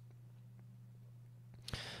is...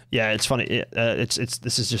 Yeah, it's funny. This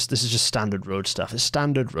is just standard road stuff. It's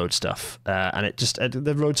standard road stuff, and it just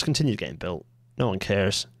the roads continue getting built. No one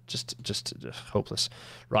cares. Just hopeless.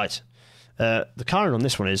 Right. The current on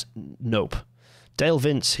this one is nope. Dale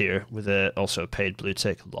Vince here with also a paid blue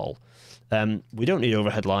tick. Lol. We don't need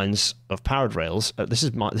overhead lines of powered rails. This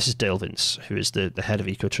is Dale Vince, who is the head of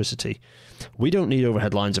Ecotricity. We don't need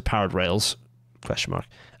overhead lines of powered rails? ?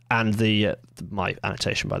 And my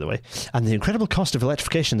annotation, by the way, and the incredible cost of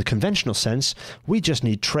electrification in the conventional sense, we just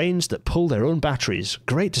need trains that pull their own batteries.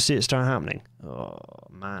 Great to see it start happening. Oh,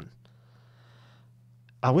 man.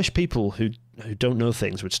 I wish people who don't know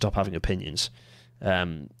things would stop having opinions,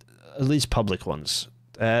 at least public ones.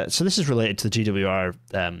 So this is related to the GWR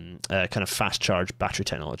kind of fast charge battery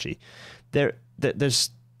technology. There's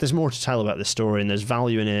more to tell about this story, and there's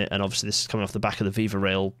value in it, and obviously this is coming off the back of the Viva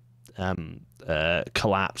Rail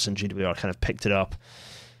collapse, and GWR kind of picked it up.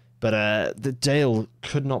 But the Dale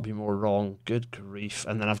could not be more wrong. Good grief.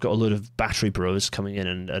 And then I've got a load of battery bros coming in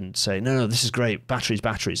and saying, no, this is great.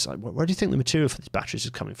 Batteries. Like, where do you think the material for these batteries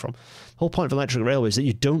is coming from? The whole point of electric railway is that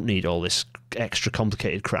you don't need all this extra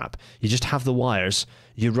complicated crap. You just have the wires.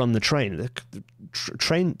 You run the train. The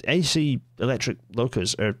train AC electric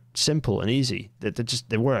locos are simple and easy.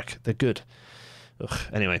 They work. They're good. Ugh.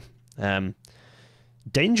 Anyway.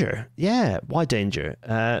 Danger. Yeah, why danger?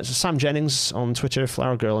 So Sam Jennings on Twitter,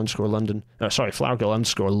 flowergirl_London.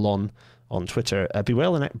 Flowergirl_Lon on Twitter.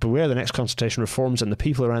 Beware the next consultation reforms and the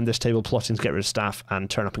people around this table plotting to get rid of staff and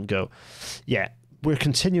turn up and go. Yeah, we're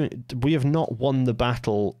continuing. We have not won the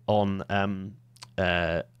battle on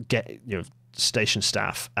station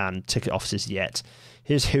staff and ticket offices yet.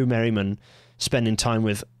 Here's Hugh Merriman spending time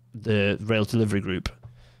with the Rail Delivery Group,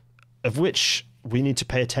 of which we need to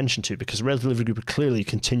pay attention to, because the Rail Delivery Group are clearly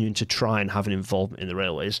continuing to try and have an involvement in the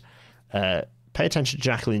railways. Pay attention to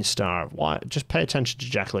Jacqueline Starr. Why? Just pay attention to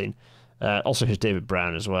Jacqueline. Also, here's David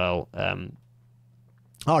Brown as well.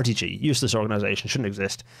 RDG, useless organisation, shouldn't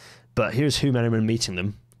exist. But here's who men are meeting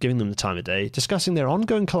them, giving them the time of day, discussing their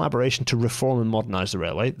ongoing collaboration to reform and modernise the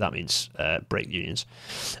railway. That means break unions.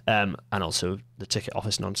 And also the ticket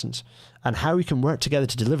office nonsense. And how we can work together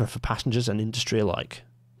to deliver for passengers and industry alike.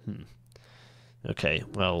 Okay,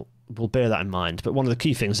 well, we'll bear that in mind. But one of the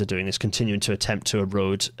key things they're doing is continuing to attempt to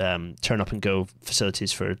erode turn up and go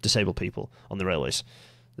facilities for disabled people on the railways.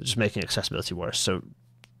 They're just making accessibility worse. So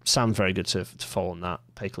sound very good to follow on that,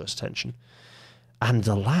 pay close attention. And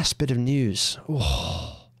the last bit of news,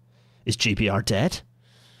 is GBR dead?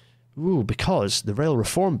 Because the rail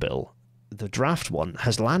reform bill, the draft one,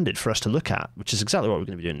 has landed for us to look at, which is exactly what we're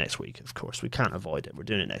going to be doing next week, of course. We can't avoid it. We're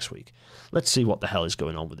doing it next week. Let's see what the hell is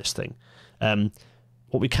going on with this thing.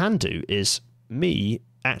 What we can do is me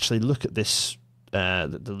actually look at this,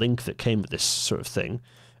 the link that came with this sort of thing,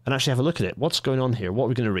 and actually have a look at it. What's going on here? What are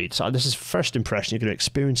we going to read? So this is first impression. You're going to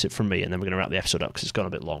experience it from me, and then we're going to wrap the episode up because it's gone a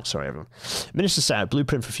bit long. Sorry, everyone. Minister set out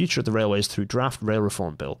blueprint for future of the railways through draft rail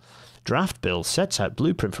reform bill. Draft bill sets out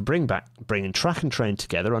blueprint for bringing track and train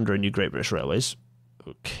together under a new Great British Railways.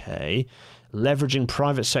 Okay. Leveraging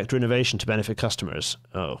private sector innovation to benefit customers.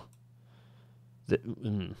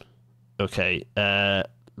 Okay.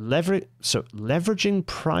 Leveraging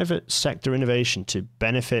private sector innovation to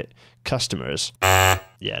benefit customers.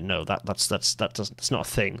 Yeah, no, that's not a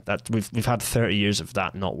thing. That we've had 30 years of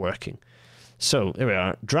that not working. So here we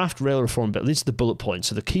are. Draft rail reform bill. These are the bullet points.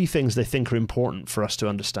 So the key things they think are important for us to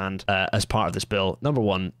understand as part of this bill. Number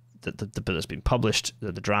one, the bill has been published.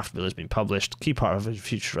 The draft bill has been published. Key part of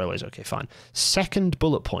future railways. Okay, fine. Second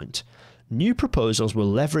bullet point. New proposals will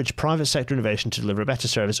leverage private sector innovation to deliver a better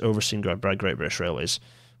service overseen by Great British Railways.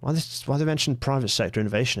 Why they mention private sector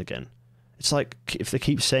innovation again? It's like if they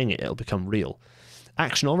keep saying it, it'll become real.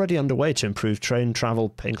 Action already underway to improve train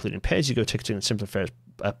travel, including pay-as-you-go ticketing and Simpler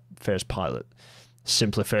Fares Pilot.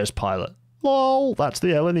 Simpler Fares Pilot. Lol, that's the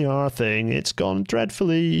LNER thing. It's gone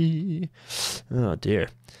dreadfully. Oh, dear.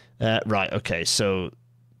 Right, okay, so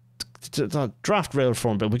the draft rail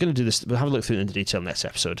reform bill, we're going to do this. We'll have a look through it in detail next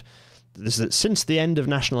episode. This is that since the end of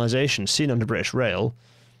nationalisation seen under British Rail,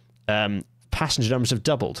 passenger numbers have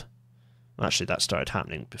doubled. Well, actually, that started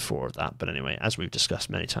happening before that, but anyway, as we've discussed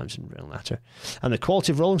many times in Rail Natter. And the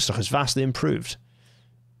quality of rolling stock has vastly improved.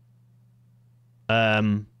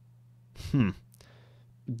 The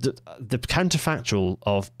counterfactual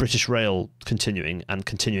of British Rail continuing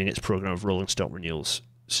its programme of rolling stock renewals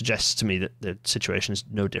suggests to me that the situation is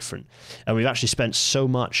no different. And we've actually spent so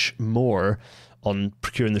much more on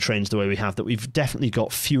procuring the trains the way we have that we've definitely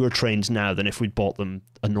got fewer trains now than if we'd bought them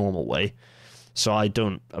a normal way. So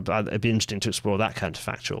it'd be interesting to explore that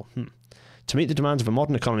counterfactual. To meet the demands of a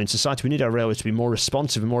modern economy and society, we need our railways to be more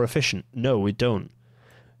responsive and more efficient. No, we don't.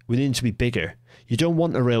 We need it to be bigger. You don't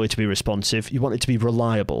want a railway to be responsive. You want it to be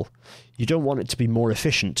reliable. You don't want it to be more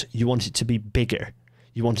efficient. You want it to be bigger.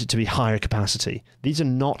 You want it to be higher capacity. These are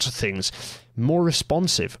not things. More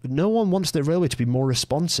responsive. No one wants their railway to be more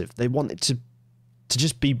responsive. They want it to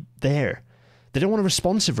just be there. They don't want a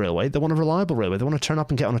responsive railway. They want a reliable railway. They want to turn up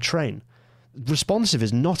and get on a train. Responsive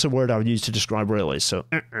is not a word I would use to describe railways. So,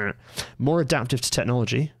 more adaptive to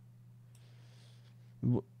technology.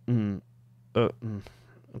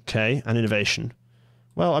 Okay, and innovation.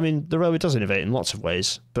 Well, I mean, the railway does innovate in lots of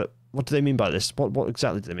ways, but what do they mean by this? What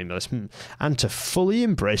exactly do they mean by this? And to fully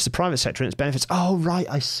embrace the private sector and its benefits. Oh, right,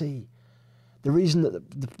 I see. The reason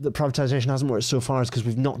that the privatisation hasn't worked so far is because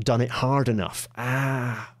we've not done it hard enough.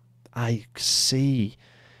 Ah, I see.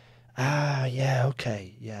 Ah, yeah,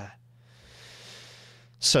 okay, yeah.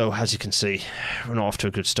 So, as you can see, we're not off to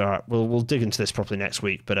a good start. We'll dig into this properly next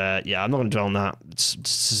week, but yeah, I'm not going to dwell on that.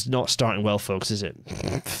 It's not starting well, folks, is it?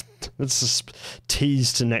 Let's just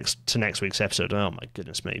tease to next week's episode. Oh my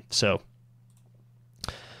goodness me. So,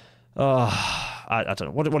 I don't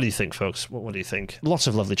know. What do you think, folks? What do you think? Lots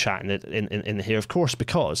of lovely chat in here, of course,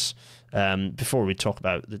 because before we talk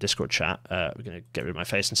about the Discord chat, we're going to get rid of my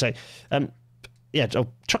face and say, yeah,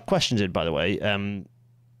 I'll chuck questions in, by the way.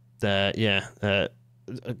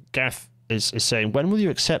 Gareth is saying, when will you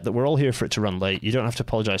accept that we're all here for it to run late? You don't have to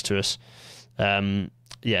apologise to us. Well,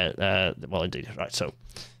 indeed. Right, so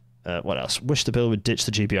what else? Wish the bill would ditch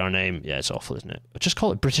the GBR name. Yeah, it's awful, isn't it? Just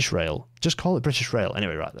call it British Rail. Just call it British Rail.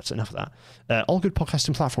 Anyway, right, that's enough of that. All good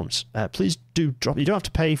podcasting platforms. Please do drop. You don't have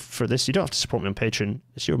to pay for this. You don't have to support me on Patreon.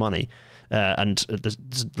 It's your money. And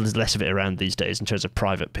there's less of it around these days in terms of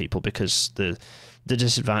private people because The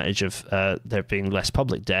disadvantage of there being less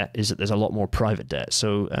public debt is that there's a lot more private debt.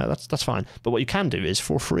 So that's fine. But what you can do is,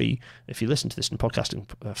 for free, if you listen to this in podcasting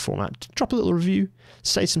format, drop a little review,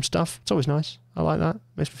 say some stuff. It's always nice. I like that.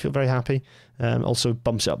 Makes me feel very happy. Also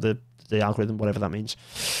bumps up the algorithm, whatever that means.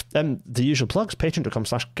 The usual plugs,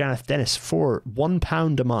 patreon.com/Gareth Dennis for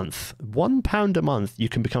 £1 a month. £1 a month, you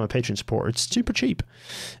can become a Patreon supporter. It's super cheap.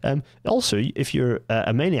 Also, if you're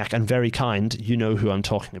a maniac and very kind, you know who I'm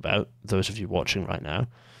talking about, those of you watching right now,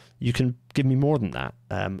 you can give me more than that.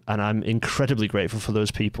 And I'm incredibly grateful for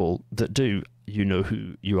those people that do. You know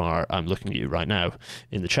who you are. I'm looking at you right now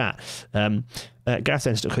in the chat.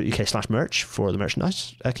 GarethDennis.co.uk/merch for the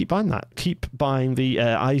merchandise. Keep buying that. Keep buying the...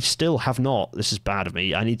 I still have not... This is bad of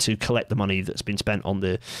me. I need to collect the money that's been spent on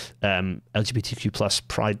the LGBTQ plus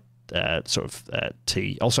pride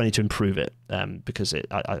tea. Also, I need to improve it because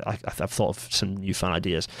I've thought of some new fun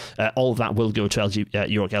ideas. All of that will go to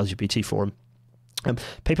York LGBT Forum.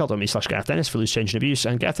 PayPal.me/Gareth Dennis for loose change and abuse,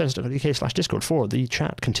 and GarethDennis.co.uk/Discord for the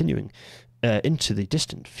chat continuing into the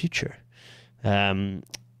distant future.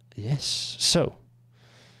 Yes. So,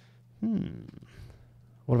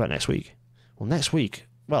 what about next week? Well, next week,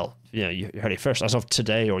 you heard it first. As of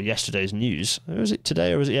today or yesterday's news, was it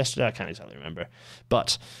today or was it yesterday? I can't exactly remember.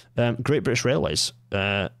 But Great British Railways.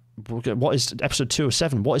 What is episode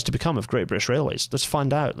 207? What is to become of Great British Railways? Let's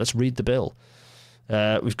find out. Let's read the bill.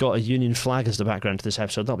 We've got a Union flag as the background to this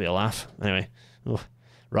episode. That'll be a laugh. Anyway,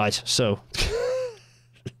 right. So,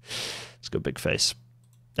 let's go big face,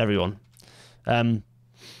 everyone.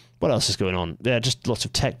 What else is going on? Yeah, just lots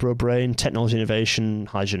of tech bro brain, technology innovation,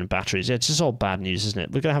 hydrogen and batteries. Yeah, it's just all bad news, isn't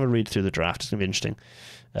it? We're going to have a read through the draft. It's going to be interesting.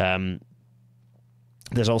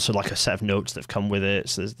 There's also like a set of notes that have come with it.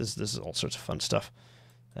 So there's all sorts of fun stuff.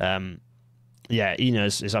 Yeah, Ina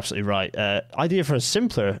is absolutely right. Idea for a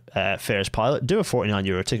simpler fares pilot: do a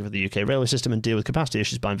 €49 ticket for the UK railway system and deal with capacity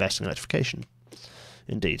issues by investing in electrification.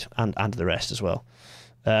 Indeed, and the rest as well.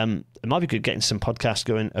 It might be good getting some podcasts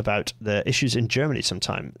going about the issues in Germany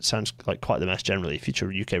sometime. It sounds like quite the mess generally.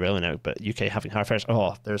 Future UK railway now, but UK having higher fares.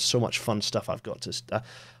 Oh, there's so much fun stuff I've got to...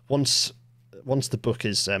 once the book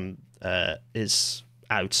is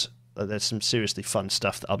out, there's some seriously fun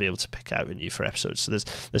stuff that I'll be able to pick out in you for episodes. So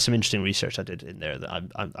there's some interesting research I did in there that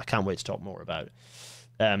I can't wait to talk more about.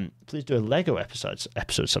 Please do a Lego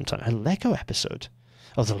episode sometime. A Lego episode?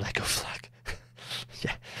 Oh, the Lego flag.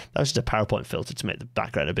 Yeah, that was just a PowerPoint filter to make the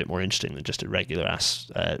background a bit more interesting than just a regular ass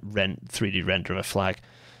 3D render of a flag.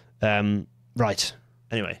 Right.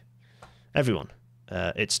 Anyway, everyone,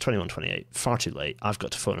 it's 21:28. Far too late. I've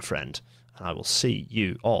got to phone a friend, and I will see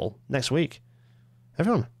you all next week.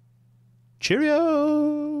 Everyone,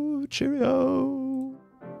 cheerio, cheerio.